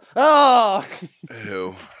 oh!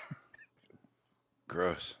 Ew.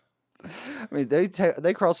 Gross. I mean,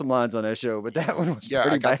 they cross some lines on that show, but that one was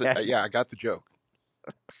pretty bad. I got the joke.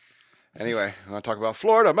 Anyway, I want to talk about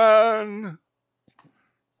Florida Man.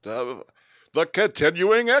 The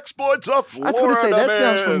continuing exploits of Florida I was going to say, that Man.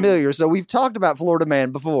 sounds familiar. So we've talked about Florida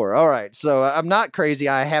Man before. All right. So I'm not crazy.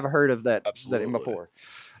 I have heard of that before.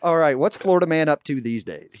 All right. What's Florida Man up to these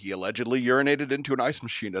days? He allegedly urinated into an ice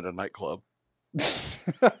machine at a nightclub.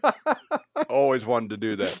 Always wanted to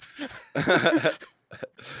do that.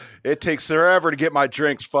 It takes forever to get my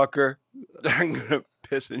drinks, fucker. I'm going to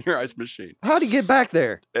piss in your ice machine. How'd he get back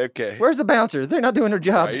there? Okay. Where's the bouncers? They're not doing their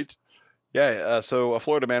jobs. Right? Yeah, so a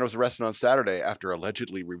Florida man was arrested on Saturday after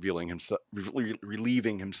allegedly relieving himself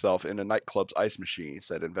in a nightclub's ice machine,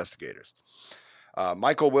 said investigators.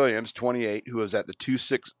 Michael Williams, 28, who was at the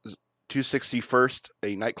 261st,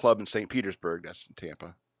 a nightclub in St. Petersburg, that's in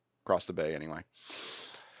Tampa, across the bay anyway.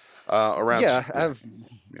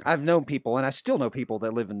 I've known people, and I still know people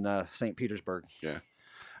that live in St. Petersburg. Yeah.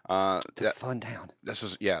 It's a fun town. This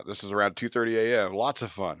is around 2:30 a.m. Lots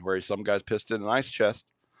of fun, where some guys pissed in an ice chest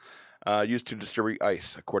used to distribute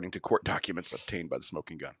ice, according to court documents obtained by the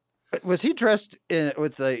smoking gun. Was he dressed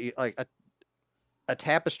with a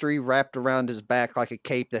tapestry wrapped around his back like a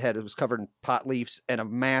cape that was covered in pot leaves and a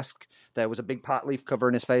mask that was a big pot leaf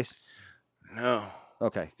covering his face? No.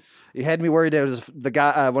 Okay. You had me worried it was the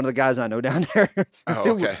guy, one of the guys I know down there.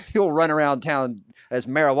 Oh, okay. He'll run around town as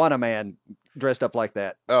Marijuana Man dressed up like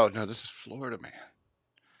that. Oh, no, this is Florida Man.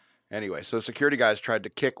 Anyway, so security guys tried to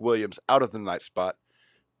kick Williams out of the night spot,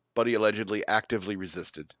 but he allegedly actively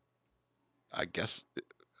resisted. I guess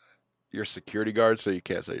you're a security guard, so you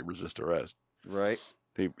can't say resist arrest. Right.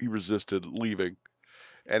 He resisted leaving.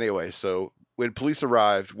 Anyway, so when police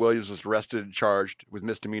arrived, Williams was arrested and charged with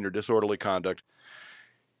misdemeanor disorderly conduct,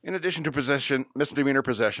 in addition to misdemeanor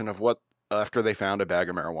possession of what after they found a bag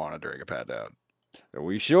of marijuana during a pat down. Are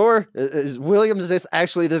we sure? Is Williams this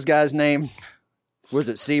actually this guy's name? Was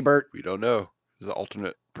it Siebert? We don't know. It's an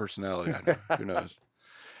alternate personality. I know. Who knows?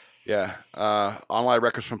 Yeah. Online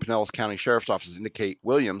records from Pinellas County Sheriff's Office indicate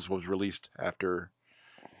Williams was released after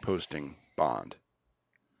posting bond.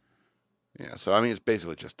 Yeah. So, I mean, it's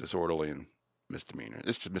basically just disorderly and misdemeanor.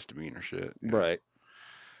 It's just misdemeanor shit. Yeah. Right.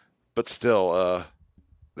 But still,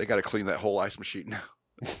 they got to clean that whole ice machine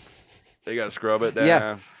now. They got to scrub it down.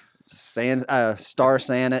 Yeah. Star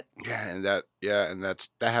sand it. Yeah, and that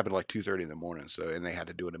happened like 2:30 in the morning. So, and they had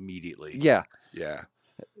to do it immediately. Yeah. Yeah.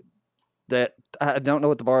 That I don't know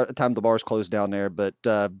what the time the bars closed down there, but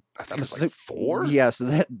I think it's like 4. Yeah, so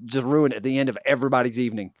that just ruined at the end of everybody's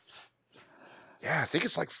evening. Yeah, I think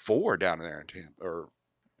it's like 4 down there in Tampa or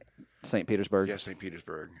St. Petersburg. yeah, St.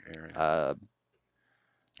 Petersburg area.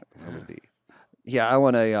 What would be? Yeah, I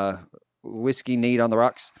want a whiskey neat on the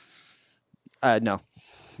rocks. No,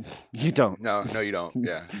 you don't. No, you don't.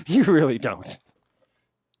 Yeah, You really don't.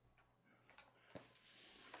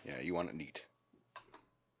 yeah, you want it neat.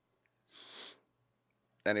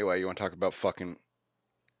 Anyway, you want to talk about fucking?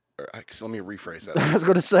 Let me rephrase that. I was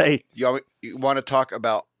going to say. You want to talk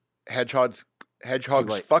about hedgehogs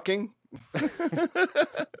Right. fucking?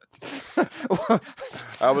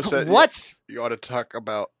 I was saying What? you ought to talk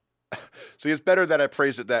about. See, it's better that I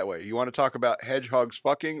phrase it that way. You want to talk about hedgehogs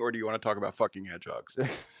fucking, or do you want to talk about fucking hedgehogs?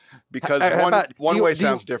 Because one way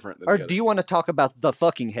sounds different than Or the other. do you want to talk about the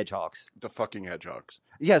fucking hedgehogs? The fucking hedgehogs.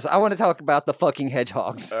 Yes, I want to talk about the fucking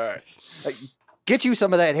hedgehogs. All right. Get you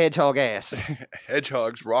some of that hedgehog ass.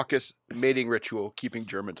 Hedgehogs, raucous mating ritual, keeping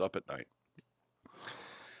Germans up at night.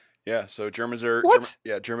 Yeah, so What?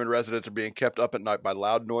 German residents are being kept up at night by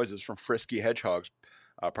loud noises from frisky hedgehogs,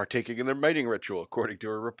 partaking in their mating ritual, according to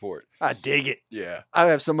a report. I dig it. Yeah. I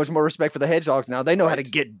have so much more respect for the hedgehogs now. They know how to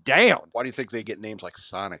Right. get down. Why do you think they get names like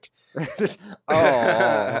Sonic? Now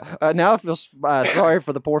I feel sorry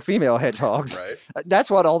for the poor female hedgehogs. Right. That's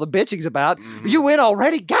what all the bitching's about. Mhm. You win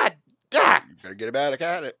already? God damn. You better get back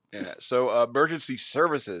at it. Yeah. So, emergency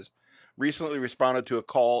services recently responded to a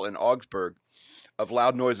call in Augsburg of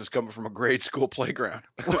loud noises coming from a grade school playground.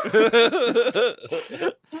 The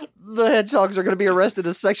hedgehogs are going to be arrested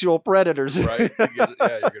as sexual predators. Right? You're going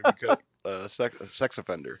to become a sex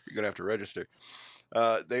offender. You're going to have to register.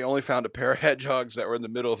 They only found a pair of hedgehogs that were in the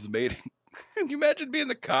middle of the mating Can you imagine being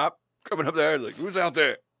the cop coming up there like, who's out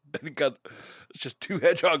there? And he got it's just two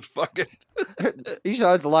hedgehogs fucking. He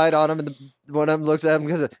shines a light on him, and one of them looks at him and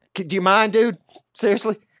goes, "Do you mind, dude?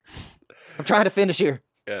 Seriously? I'm trying to finish here."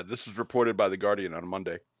 Yeah, this was reported by The Guardian on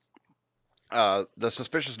Monday. The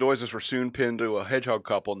suspicious noises were soon pinned to a hedgehog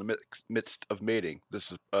couple in the midst of mating.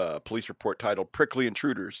 This is a police report titled "Prickly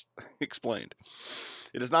Intruders" explained.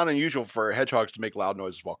 It is not unusual for hedgehogs to make loud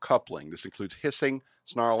noises while coupling. This includes hissing,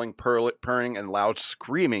 snarling, purring, and loud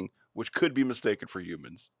screaming, which could be mistaken for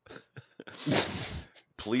humans.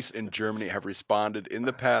 Police in Germany have responded in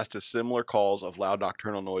the past to similar calls of loud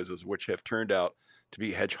nocturnal noises, which have turned out to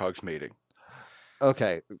be hedgehogs mating.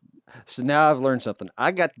 Okay, so now I've learned something.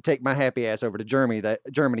 I got to take my happy ass over to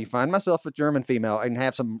Germany, find myself a German female, and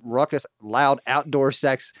have some ruckus, loud outdoor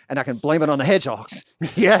sex, and I can blame it on the hedgehogs.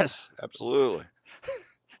 Yes, Absolutely.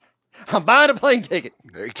 I'm buying a plane ticket.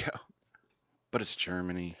 There you go. But it's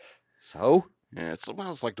Germany. So Yeah, it's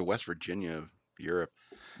like the West Virginia of Europe.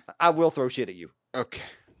 I will throw shit at you. Okay.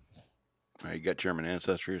 You got German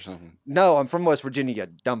ancestry or something? No, I'm from West Virginia, you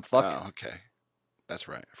dumb fuck. Oh, okay. That's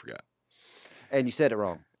right. I forgot. And you said it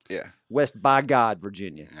wrong. Yeah. West by God,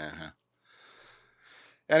 Virginia. Uh-huh.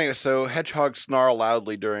 Anyway, so hedgehogs snarl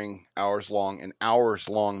loudly during an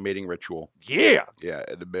hours-long mating ritual. Yeah. Yeah,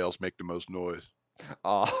 and the males make the most noise.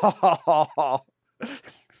 Oh.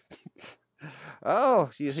 Oh,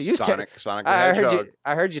 so you Sonic the I Hedgehog.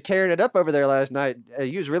 heard you tearing it up over there last night.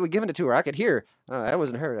 You was really giving it to her. I could hear. Oh, that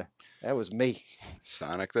wasn't her. That was me.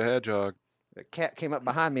 Sonic the Hedgehog. The cat came up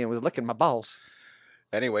behind me and was licking my balls.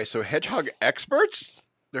 Anyway, so hedgehog experts,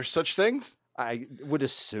 there's such things, I would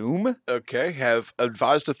assume. okay, have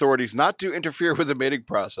advised authorities not to interfere with the mating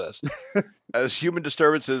process, as human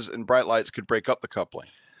disturbances and bright lights could break up the coupling.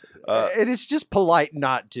 It is just polite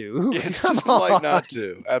not to. It's Come just polite on. not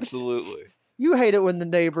to. Absolutely. You hate it when the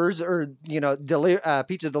neighbors or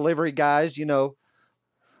pizza delivery guys,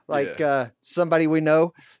 somebody we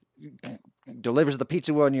know delivers the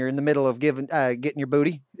pizza when you're in the middle of getting your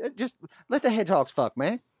booty. Just let the hedgehogs fuck,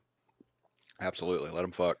 man. Absolutely. Let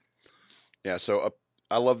them fuck. Yeah, so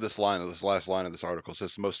I love this last line of this article. It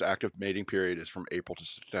says the most active mating period is from April to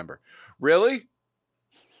September. Really?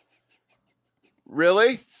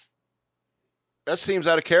 Really? That seems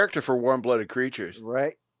out of character for warm-blooded creatures.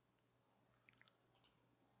 Right?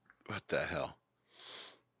 What the hell?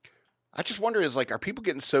 I just wonder are people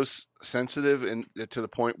getting so sensitive to the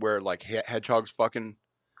point where like hedgehogs fucking,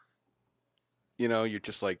 you're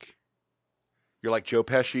just like, you're like Joe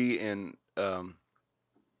Pesci in,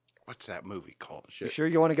 what's that movie called? Shit. You sure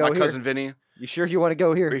you want to go My here? Cousin Vinny. You sure you want to go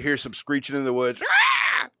You here? hear some screeching in the woods.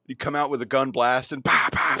 Ah! You come out with a gun blast and pa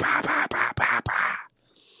pa pa pa pa pa pa.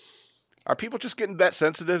 Are people just getting that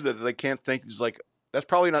sensitive that they can't think? It's like that's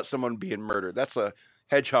probably not someone being murdered. That's a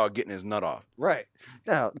hedgehog getting his nut off. Right.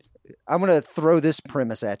 Now, I'm going to throw this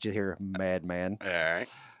premise at you here, madman. All right.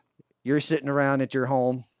 You're sitting around at your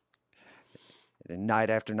home, and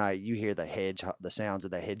night after night, you hear the sounds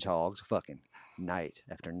of the hedgehogs fucking night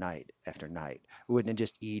after night after night. Wouldn't it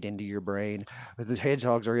just eat into your brain? The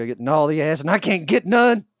hedgehogs are getting all the ass, and I can't get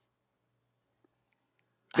none.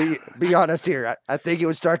 Be honest here. I think it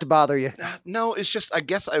would start to bother you. No, it's just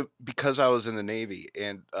because I was in the Navy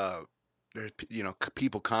and there's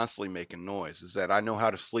people constantly making noise. Is that I know how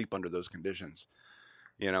to sleep under those conditions.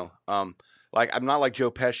 Like I'm not like Joe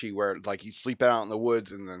Pesci where like you sleep out in the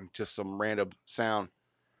woods and then just some random sound.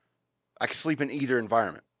 I can sleep in either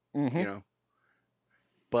environment. Mm-hmm.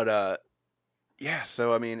 But yeah.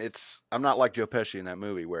 So I mean, I'm not like Joe Pesci in that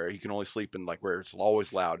movie where he can only sleep in like where it's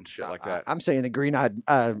always loud and shit like that. I'm saying the green-eyed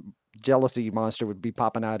jealousy monster would be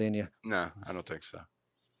popping out in you. No, I don't think so.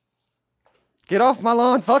 Get off my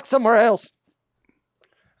lawn. Fuck somewhere else.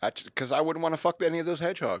 Because I wouldn't want to fuck any of those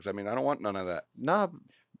hedgehogs. I mean, I don't want none of that. Nah,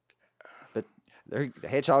 but the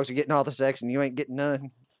hedgehogs are getting all the sex, and you ain't getting none.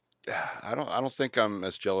 I don't think I'm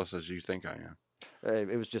as jealous as you think I am.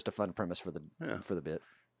 It was just a fun premise for the bit.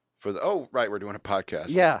 Right, we're doing a podcast.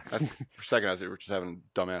 Yeah. For a second, I thought we were just having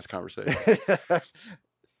a dumbass conversation.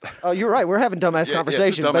 Oh, you're right. We're having dumbass Yeah,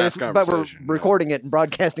 conversation, dumbass but we're conversation, yeah. recording it and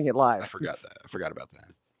broadcasting it I live. forgot that. I forgot about that.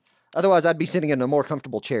 Otherwise, I'd be sitting in a more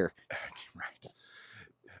comfortable chair. Right.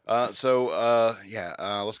 Let's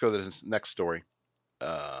go to this next story.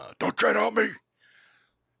 Don't tread on me.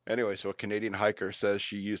 Anyway, so a Canadian hiker says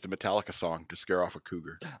she used a Metallica song to scare off a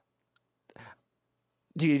cougar.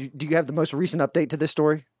 Do you have the most recent update to this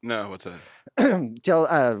story? No, what's that?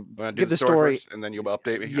 Give the story first, and then you'll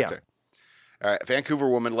update me? Yeah. Okay. All right. Vancouver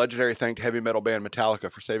woman, legendary thanked heavy metal band Metallica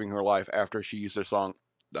for saving her life after she used their song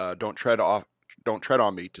Don't Tread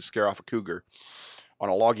on Me to scare off a cougar on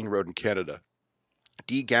a logging road in Canada.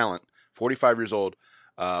 Dee Gallant, 45 years old,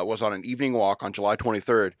 was on an evening walk on July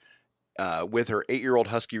 23rd with her 8-year-old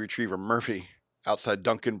husky retriever, Murphy, outside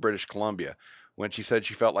Duncan, British Columbia, when she said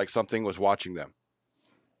she felt like something was watching them.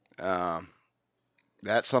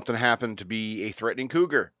 That something happened to be a threatening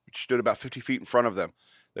cougar, which stood about 50 feet in front of them.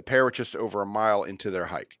 The pair were just over a mile into their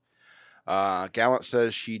hike. Gallant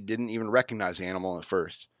says she didn't even recognize the animal at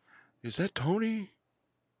first. Is that Tony?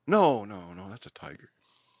 No, that's a tiger.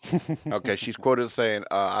 Okay, she's quoted as saying,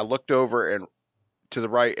 I looked over and to the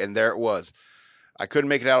right, and there it was. I couldn't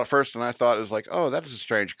make it out at first, and I thought it was like, oh, that is a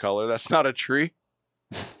strange color. That's not a tree.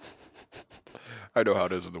 I know how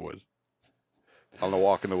it is in the woods. On the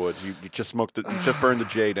walk in the woods, you just burned the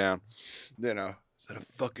J down. You know, is that a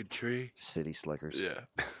fucking tree? City slickers. Yeah.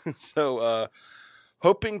 So,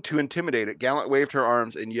 hoping to intimidate it, Gallant waved her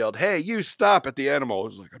arms and yelled, "Hey, you stop!" at the animal.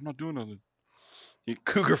 It was like, I'm not doing nothing.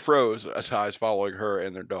 Cougar froze, his eyes following her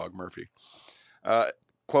and their dog, Murphy.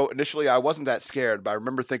 Quote, initially, I wasn't that scared, but I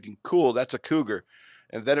remember thinking, cool, that's a cougar.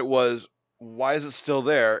 And then it was, why is it still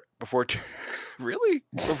there? Before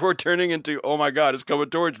turning into, oh my God, it's coming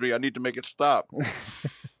towards me. I need to make it stop.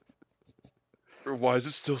 Or why is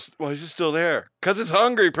it still there? Because it's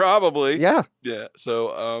hungry, probably. Yeah. Yeah.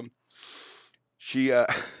 So she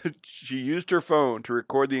used her phone to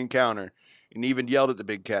record the encounter and even yelled at the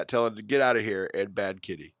big cat, telling it to get out of here and bad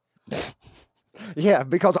kitty. Yeah,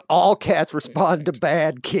 because all cats respond to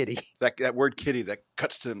bad kitty. That word kitty, that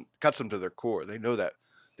cuts them to their core. They know that.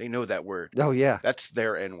 They know that word. Oh, yeah. That's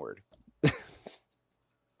their N-word.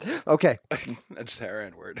 Okay. That's their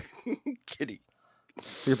N-word. Kitty.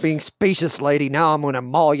 You're being specious, lady. Now I'm going to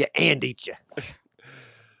maul you and eat you.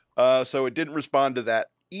 So it didn't respond to that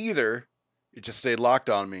either. It just stayed locked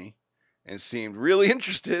on me and seemed really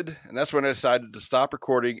interested. And that's when I decided to stop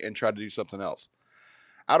recording and try to do something else.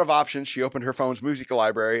 Out of options, she opened her phone's music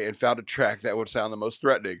library and found a track that would sound the most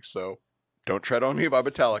threatening. So, Don't Tread on Me by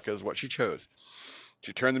Metallica is what she chose.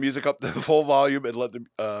 She turned the music up to full volume and let the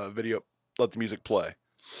music play.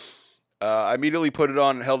 I immediately put it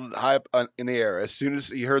on and held it high up in the air. As soon as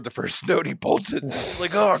he heard the first note, he bolted.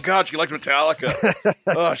 Like, oh God, she likes Metallica.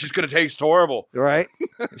 Oh, she's gonna taste horrible. Right?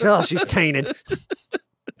 Oh, she's tainted.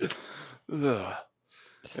 Ugh.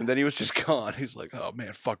 And then he was just gone. He's like, oh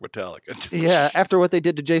man, fuck Metallica. Yeah, after what they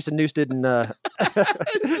did to Jason Newsted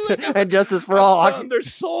and Justice for All. They're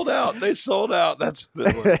sold out. They sold out. That's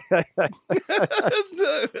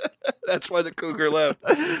that's why the cougar left.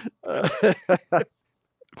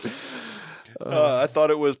 I thought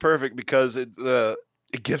it was perfect because it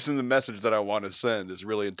gives him the message that I want to send. It's a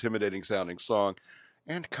really intimidating sounding song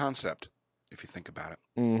and concept, if you think about it.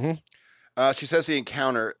 Mm-hmm. She says the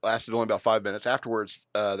encounter lasted only about 5 minutes. Afterwards,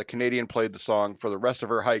 the Canadian played the song for the rest of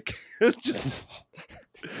her hike.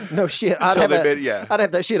 No shit. I'd have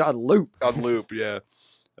that shit on loop. On loop, yeah.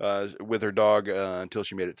 With her dog until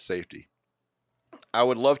she made it to safety. I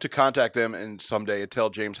would love to contact them and someday and tell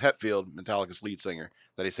James Hetfield, Metallica's lead singer,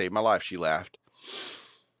 that he saved my life, she laughed.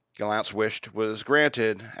 Gallant's wish was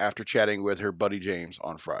granted after chatting with her buddy James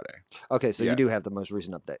on Friday. Okay, so you do have the most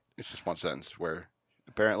recent update. It's just one sentence where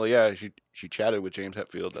apparently, yeah, she chatted with James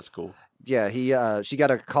Hetfield. That's cool. Yeah, she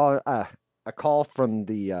got a call from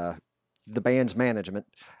the band's management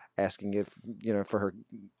asking if, for her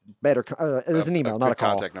better, it was an email, not a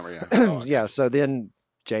call. Contact number, yeah. Yeah, so then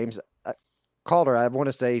James called her, I want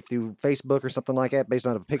to say through Facebook or something like that, based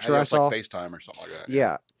on a picture I saw. Like FaceTime or something like that.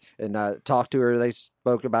 Yeah. And talked to her. They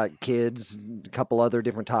spoke about kids, a couple other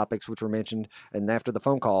different topics which were mentioned. And after the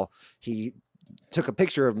phone call, he took a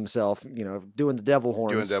picture of himself, doing the devil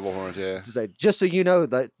horns. Doing devil horns, yeah. To say, just so you know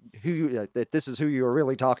that this is who you were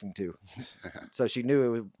really talking to. So she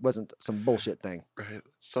knew it wasn't some bullshit thing. Right.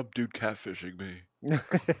 Some dude catfishing me.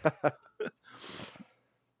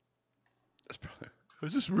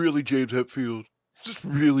 Is this really James Hetfield? Is this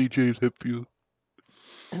really James Hetfield?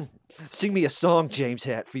 Sing me a song, James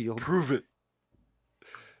Hetfield. Prove it.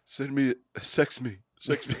 Sex me.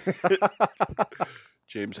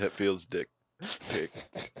 James Hetfield's dick pic.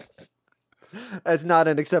 That's not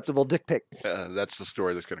an acceptable dick pic. That's the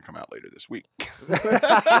story that's going to come out later this week.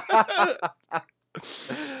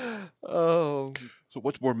 Oh. So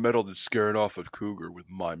what's more metal than scaring off a cougar with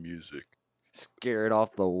my music? Scared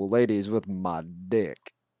off the ladies with my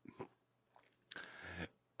dick.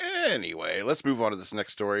 Anyway, let's move on to this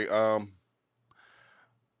next story.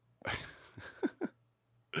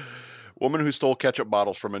 Woman who stole ketchup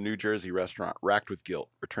bottles from a New Jersey restaurant, racked with guilt,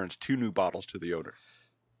 returns 2 new bottles to the owner.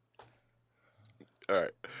 All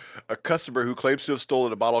right. A customer who claims to have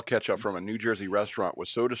stolen a bottle of ketchup from a New Jersey restaurant was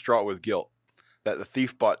so distraught with guilt that the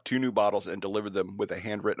thief bought 2 new bottles and delivered them with a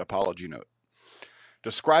handwritten apology note.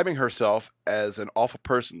 Describing herself as an awful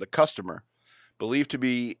person, the customer, believed to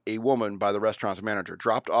be a woman by the restaurant's manager,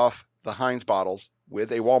 dropped off the Heinz bottles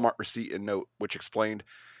with a Walmart receipt and note, which explained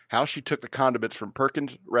how she took the condiments from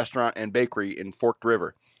Perkins Restaurant and Bakery in Forked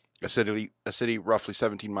River, a city roughly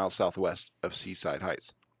 17 miles southwest of Seaside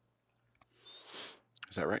Heights.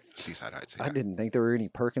 Is that right? Seaside Heights. Yeah. I didn't think there were any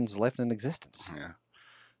Perkins left in existence. Yeah,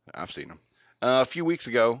 I've seen them. A few weeks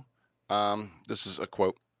ago, this is a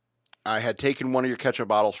quote, "I had taken one of your ketchup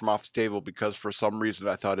bottles from off the table because for some reason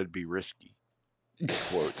I thought it'd be risky."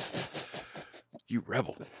 Quote. You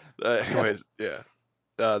rebel. Anyways, yeah.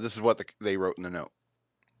 This is what they wrote in the note.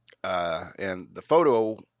 And the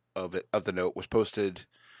photo of the note was posted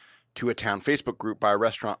to a town Facebook group by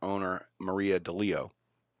restaurant owner Maria DeLeo.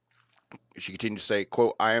 She continued to say,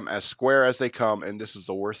 quote, "I am as square as they come, and this is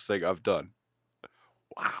the worst thing I've done."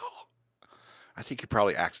 Wow. I think you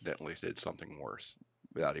probably accidentally did something worse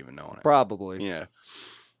without even knowing it. Probably. Yeah.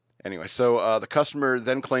 Anyway, so the customer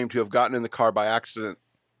then claimed to have gotten in the car by accident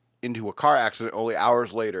into a car accident only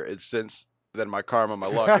hours later. It's since then my karma, my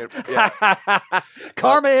luck.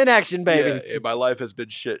 Karma in action, baby. Yeah, my life has been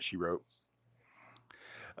shit, she wrote.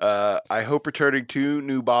 "I hope returning 2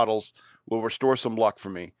 new bottles will restore some luck for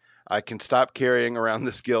me. I can stop carrying around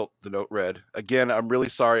this guilt," the note read. "Again, I'm really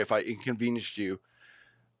sorry if I inconvenienced you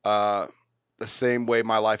the same way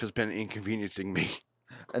my life has been inconveniencing me."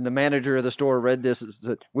 And the manager of the store read this and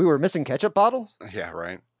said, "We were missing ketchup bottles?" Yeah,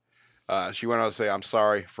 right. She went on to say, "I'm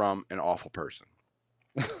sorry from an awful person."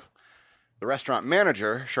 The restaurant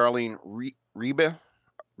manager, Charlene Reebe,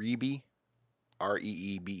 Reebe,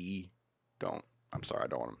 I'm sorry, I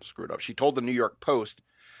don't want to screw it up. She told the New York Post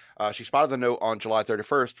she spotted the note on July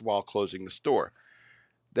 31st while closing the store.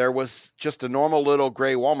 There was just a normal little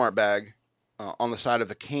gray Walmart bag on the side of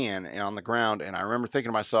the can and on the ground, and I remember thinking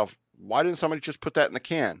to myself, why didn't somebody just put that in the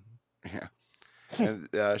can? Yeah. And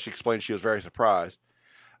she explained she was very surprised.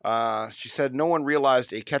 She said no one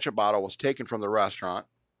realized a ketchup bottle was taken from the restaurant.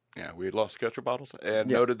 Yeah, we had lost ketchup bottles. And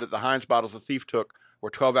noted that the Heinz bottles the thief took were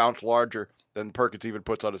 12 ounce larger than Perkins even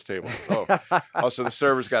puts on his table. Oh, so the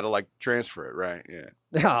server's got to transfer it, right? Yeah.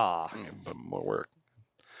 Ah. Yeah, but more work.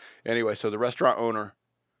 Anyway, so the restaurant owner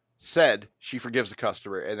said she forgives the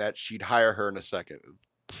customer and that she'd hire her in a second.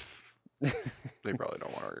 They probably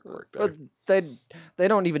don't want her to work there. But they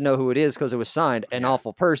don't even know who it is because it was signed an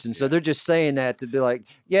awful person. So they're just saying that to be like,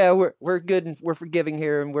 yeah, we're good and we're forgiving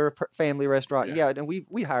here and we're a family restaurant. Yeah, and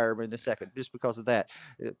we hire them in a second just because of that.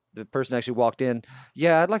 The person actually walked in.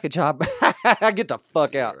 Yeah, I'd like a job. Get the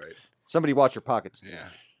fuck out. Right. Somebody watch your pockets. Yeah,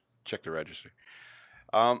 check the register.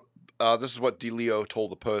 This is what DeLeo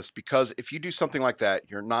told the Post. Because if you do something like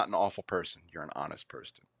that, you're not an awful person. You're an honest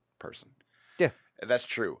person. Yeah, and that's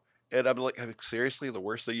true. And I'm like, seriously, the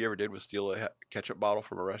worst thing you ever did was steal a ketchup bottle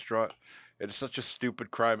from a restaurant? It's such a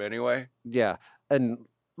stupid crime anyway. Yeah. And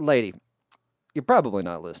lady, you're probably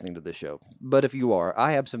not listening to this show, but if you are,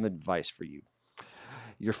 I have some advice for you.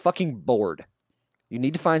 You're fucking bored. You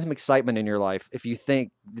need to find some excitement in your life. If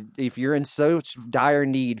you're in such dire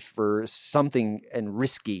need for something and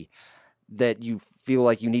risky that you feel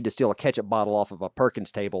like you need to steal a ketchup bottle off of a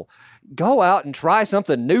Perkins table, go out and try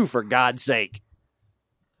something new, for God's sake.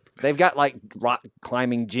 They've got rock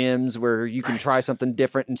climbing gyms where you can try something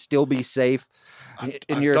different and still be safe.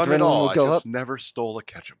 And your adrenaline will go up. I just never stole a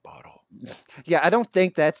ketchup bottle. Yeah, I don't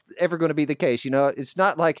think that's ever going to be the case. It's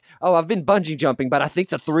not like, oh, I've been bungee jumping, but I think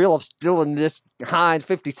the thrill of stealing this Heinz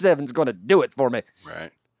 57 is going to do it for me.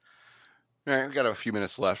 Right. All right, we got a few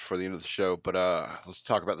minutes left for the end of the show, but let's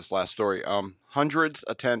talk about this last story. Hundreds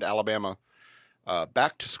attend Alabama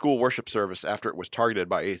back-to-school worship service after it was targeted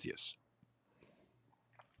by atheists.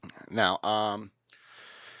 Now,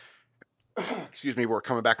 excuse me, we're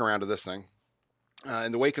coming back around to this thing.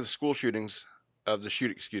 In the wake of the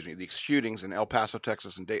shootings in El Paso,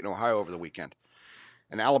 Texas, and Dayton, Ohio over the weekend,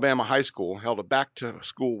 an Alabama high school held a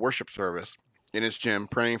back-to-school worship service in its gym,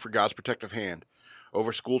 praying for God's protective hand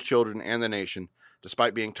over school children and the nation,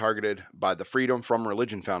 despite being targeted by the Freedom from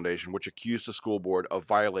Religion Foundation, which accused the school board of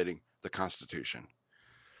violating the Constitution.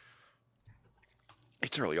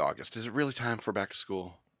 It's early August. Is it really time for back to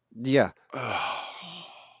school? Yeah.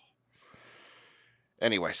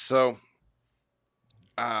 Anyway, so,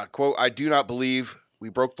 quote, "I do not believe we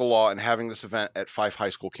broke the law in having this event at Fife High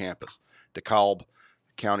School campus," DeKalb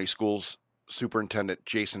County Schools Superintendent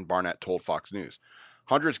Jason Barnett told Fox News.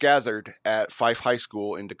 Hundreds gathered at Fife High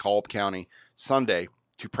School in DeKalb County Sunday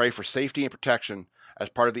to pray for safety and protection as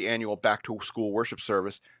part of the annual back-to-school worship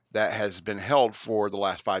service that has been held for the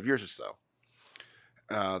last 5 years or so.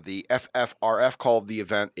 The FFRF called the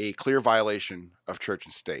event a clear violation of church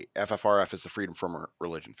and state. FFRF is the Freedom from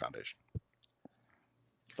Religion Foundation.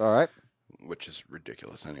 All right. which is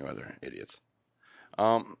ridiculous. Anyway, they're idiots.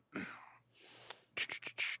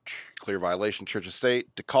 Clear violation. Church of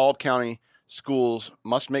State. DeKalb County schools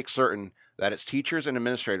must make certain that its teachers and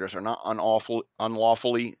administrators are not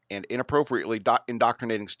unlawfully and inappropriately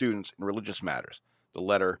indoctrinating students in religious matters. The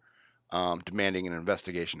letter demanding an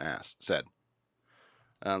investigation said.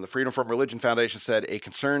 The Freedom from Religion Foundation said a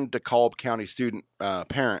concerned DeKalb County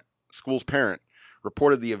school's parent,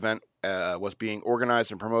 reported the event was being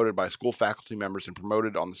organized and promoted by school faculty members and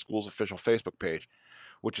promoted on the school's official Facebook page,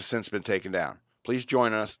 which has since been taken down. Please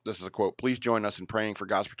join us. This is a quote. Please join us in praying for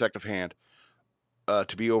God's protective hand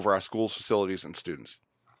to be over our schools, facilities, and students.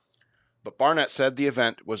 But Barnett said the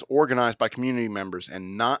event was organized by community members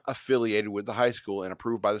and not affiliated with the high school and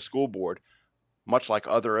approved by the school board, much like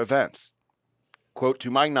other events. Quote,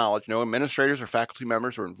 to my knowledge, no administrators or faculty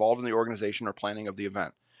members were involved in the organization or planning of the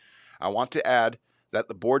event. I want to add that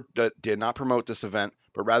the board did not promote this event,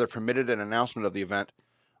 but rather permitted an announcement of the event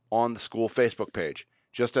on the school Facebook page,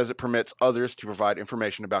 just as it permits others to provide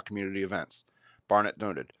information about community events. Barnett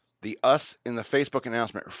noted, the us in the Facebook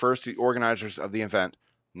announcement refers to the organizers of the event,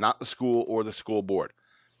 not the school or the school board.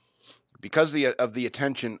 Because of the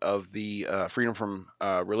attention of the Freedom from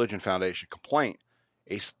Religion Foundation complaint,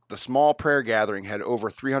 the small prayer gathering had over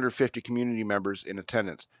 350 community members in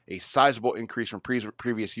attendance, a sizable increase from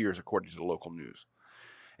previous years, according to the local news.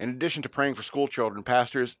 In addition to praying for school children,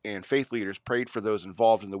 pastors and faith leaders prayed for those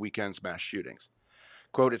involved in the weekend's mass shootings.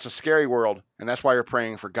 Quote, it's a scary world, and that's why you're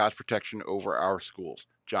praying for God's protection over our schools.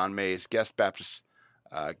 John Mays, Guest Baptist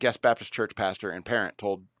Church pastor and parent,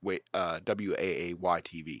 told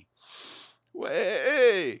WAAY-TV.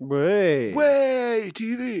 Way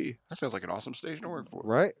TV. That sounds like an awesome station to work for.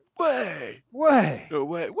 Right? Way. No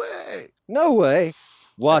way.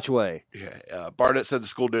 Watch way. Yeah. Barnett said the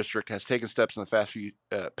school district has taken steps in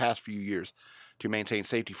the past few years to maintain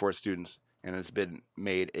safety for its students, and has been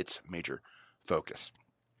made its major focus.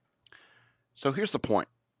 So here's the point.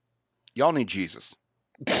 Y'all need Jesus.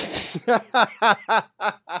 You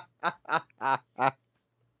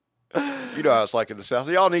know how it's like in the South.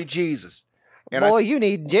 Y'all need Jesus. And Boy, you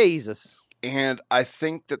need Jesus. And I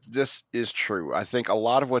think that this is true. I think a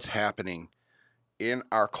lot of what's happening in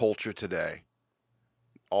our culture today,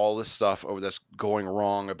 all this stuff that's going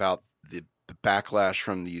wrong about the backlash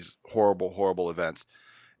from these horrible, horrible events,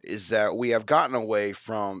 is that we have gotten away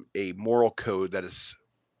from a moral code that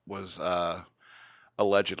was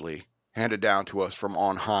allegedly handed down to us from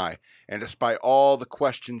on high. And despite all the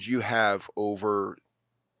questions you have over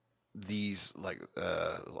these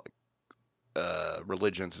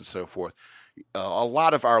religions and so forth, a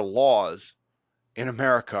lot of our laws in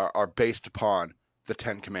America are based upon the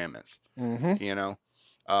Ten Commandments. Mm-hmm. You know,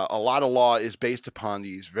 a lot of law is based upon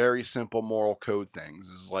these very simple moral code things.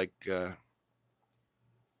 It's like,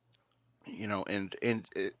 you know, and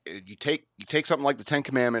you take something like the Ten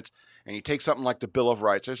Commandments and you take something like the Bill of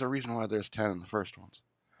Rights. There's a reason why there's 10 in the first ones.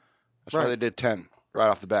 That's why they did 10 right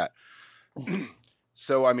off the bat.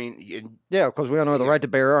 So, I mean... Yeah, because we all know the right to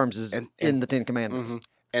bear arms is in the Ten Commandments. Mm-hmm.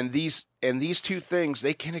 And these two things,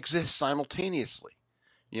 they can exist simultaneously.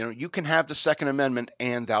 You know, you can have the Second Amendment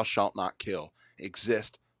and thou shalt not kill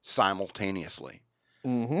exist simultaneously.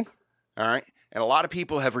 Mm-hmm. All right? And a lot of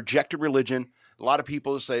people have rejected religion. A lot of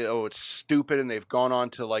people say, oh, it's stupid, and they've gone on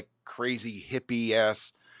to, like, crazy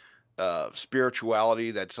hippie-ass spirituality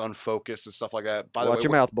that's unfocused and stuff like that. By the way, Watch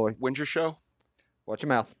your mouth, boy. When's your show? Watch your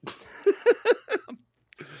mouth.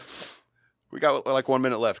 We got like 1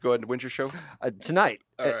 minute left. Go ahead. When's your show? Tonight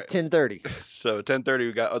at 10:30. So 10:30,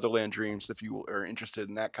 we got Otherland Dreams if you are interested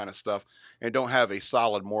in that kind of stuff and don't have a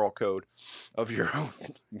solid moral code of your own.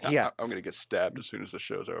 Yeah. I'm going to get stabbed as soon as the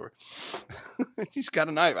show's over. He's got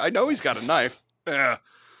a knife. I know he's got a knife. I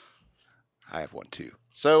have one too.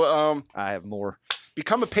 So I have more.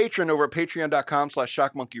 Become a patron over at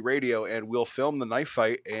patreon.com/shockmonkeyradio, and we'll film the knife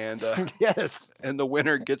fight, and yes, and the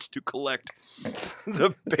winner gets to collect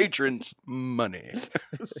the patrons' money.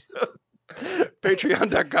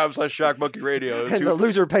 Patreon.com/shockmonkeyradio, and the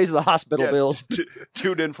loser pays the hospital bills.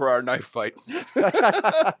 Tune in for our knife fight.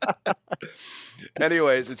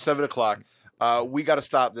 Anyways, it's 7:00. We got to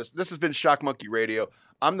stop this. This has been Shock Monkey Radio.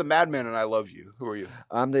 I'm the Madman, and I love you. Who are you?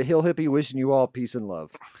 I'm the Hill Hippie, wishing you all peace and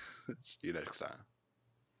love. See you next time.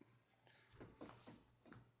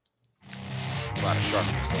 A lot of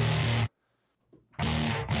sharpness.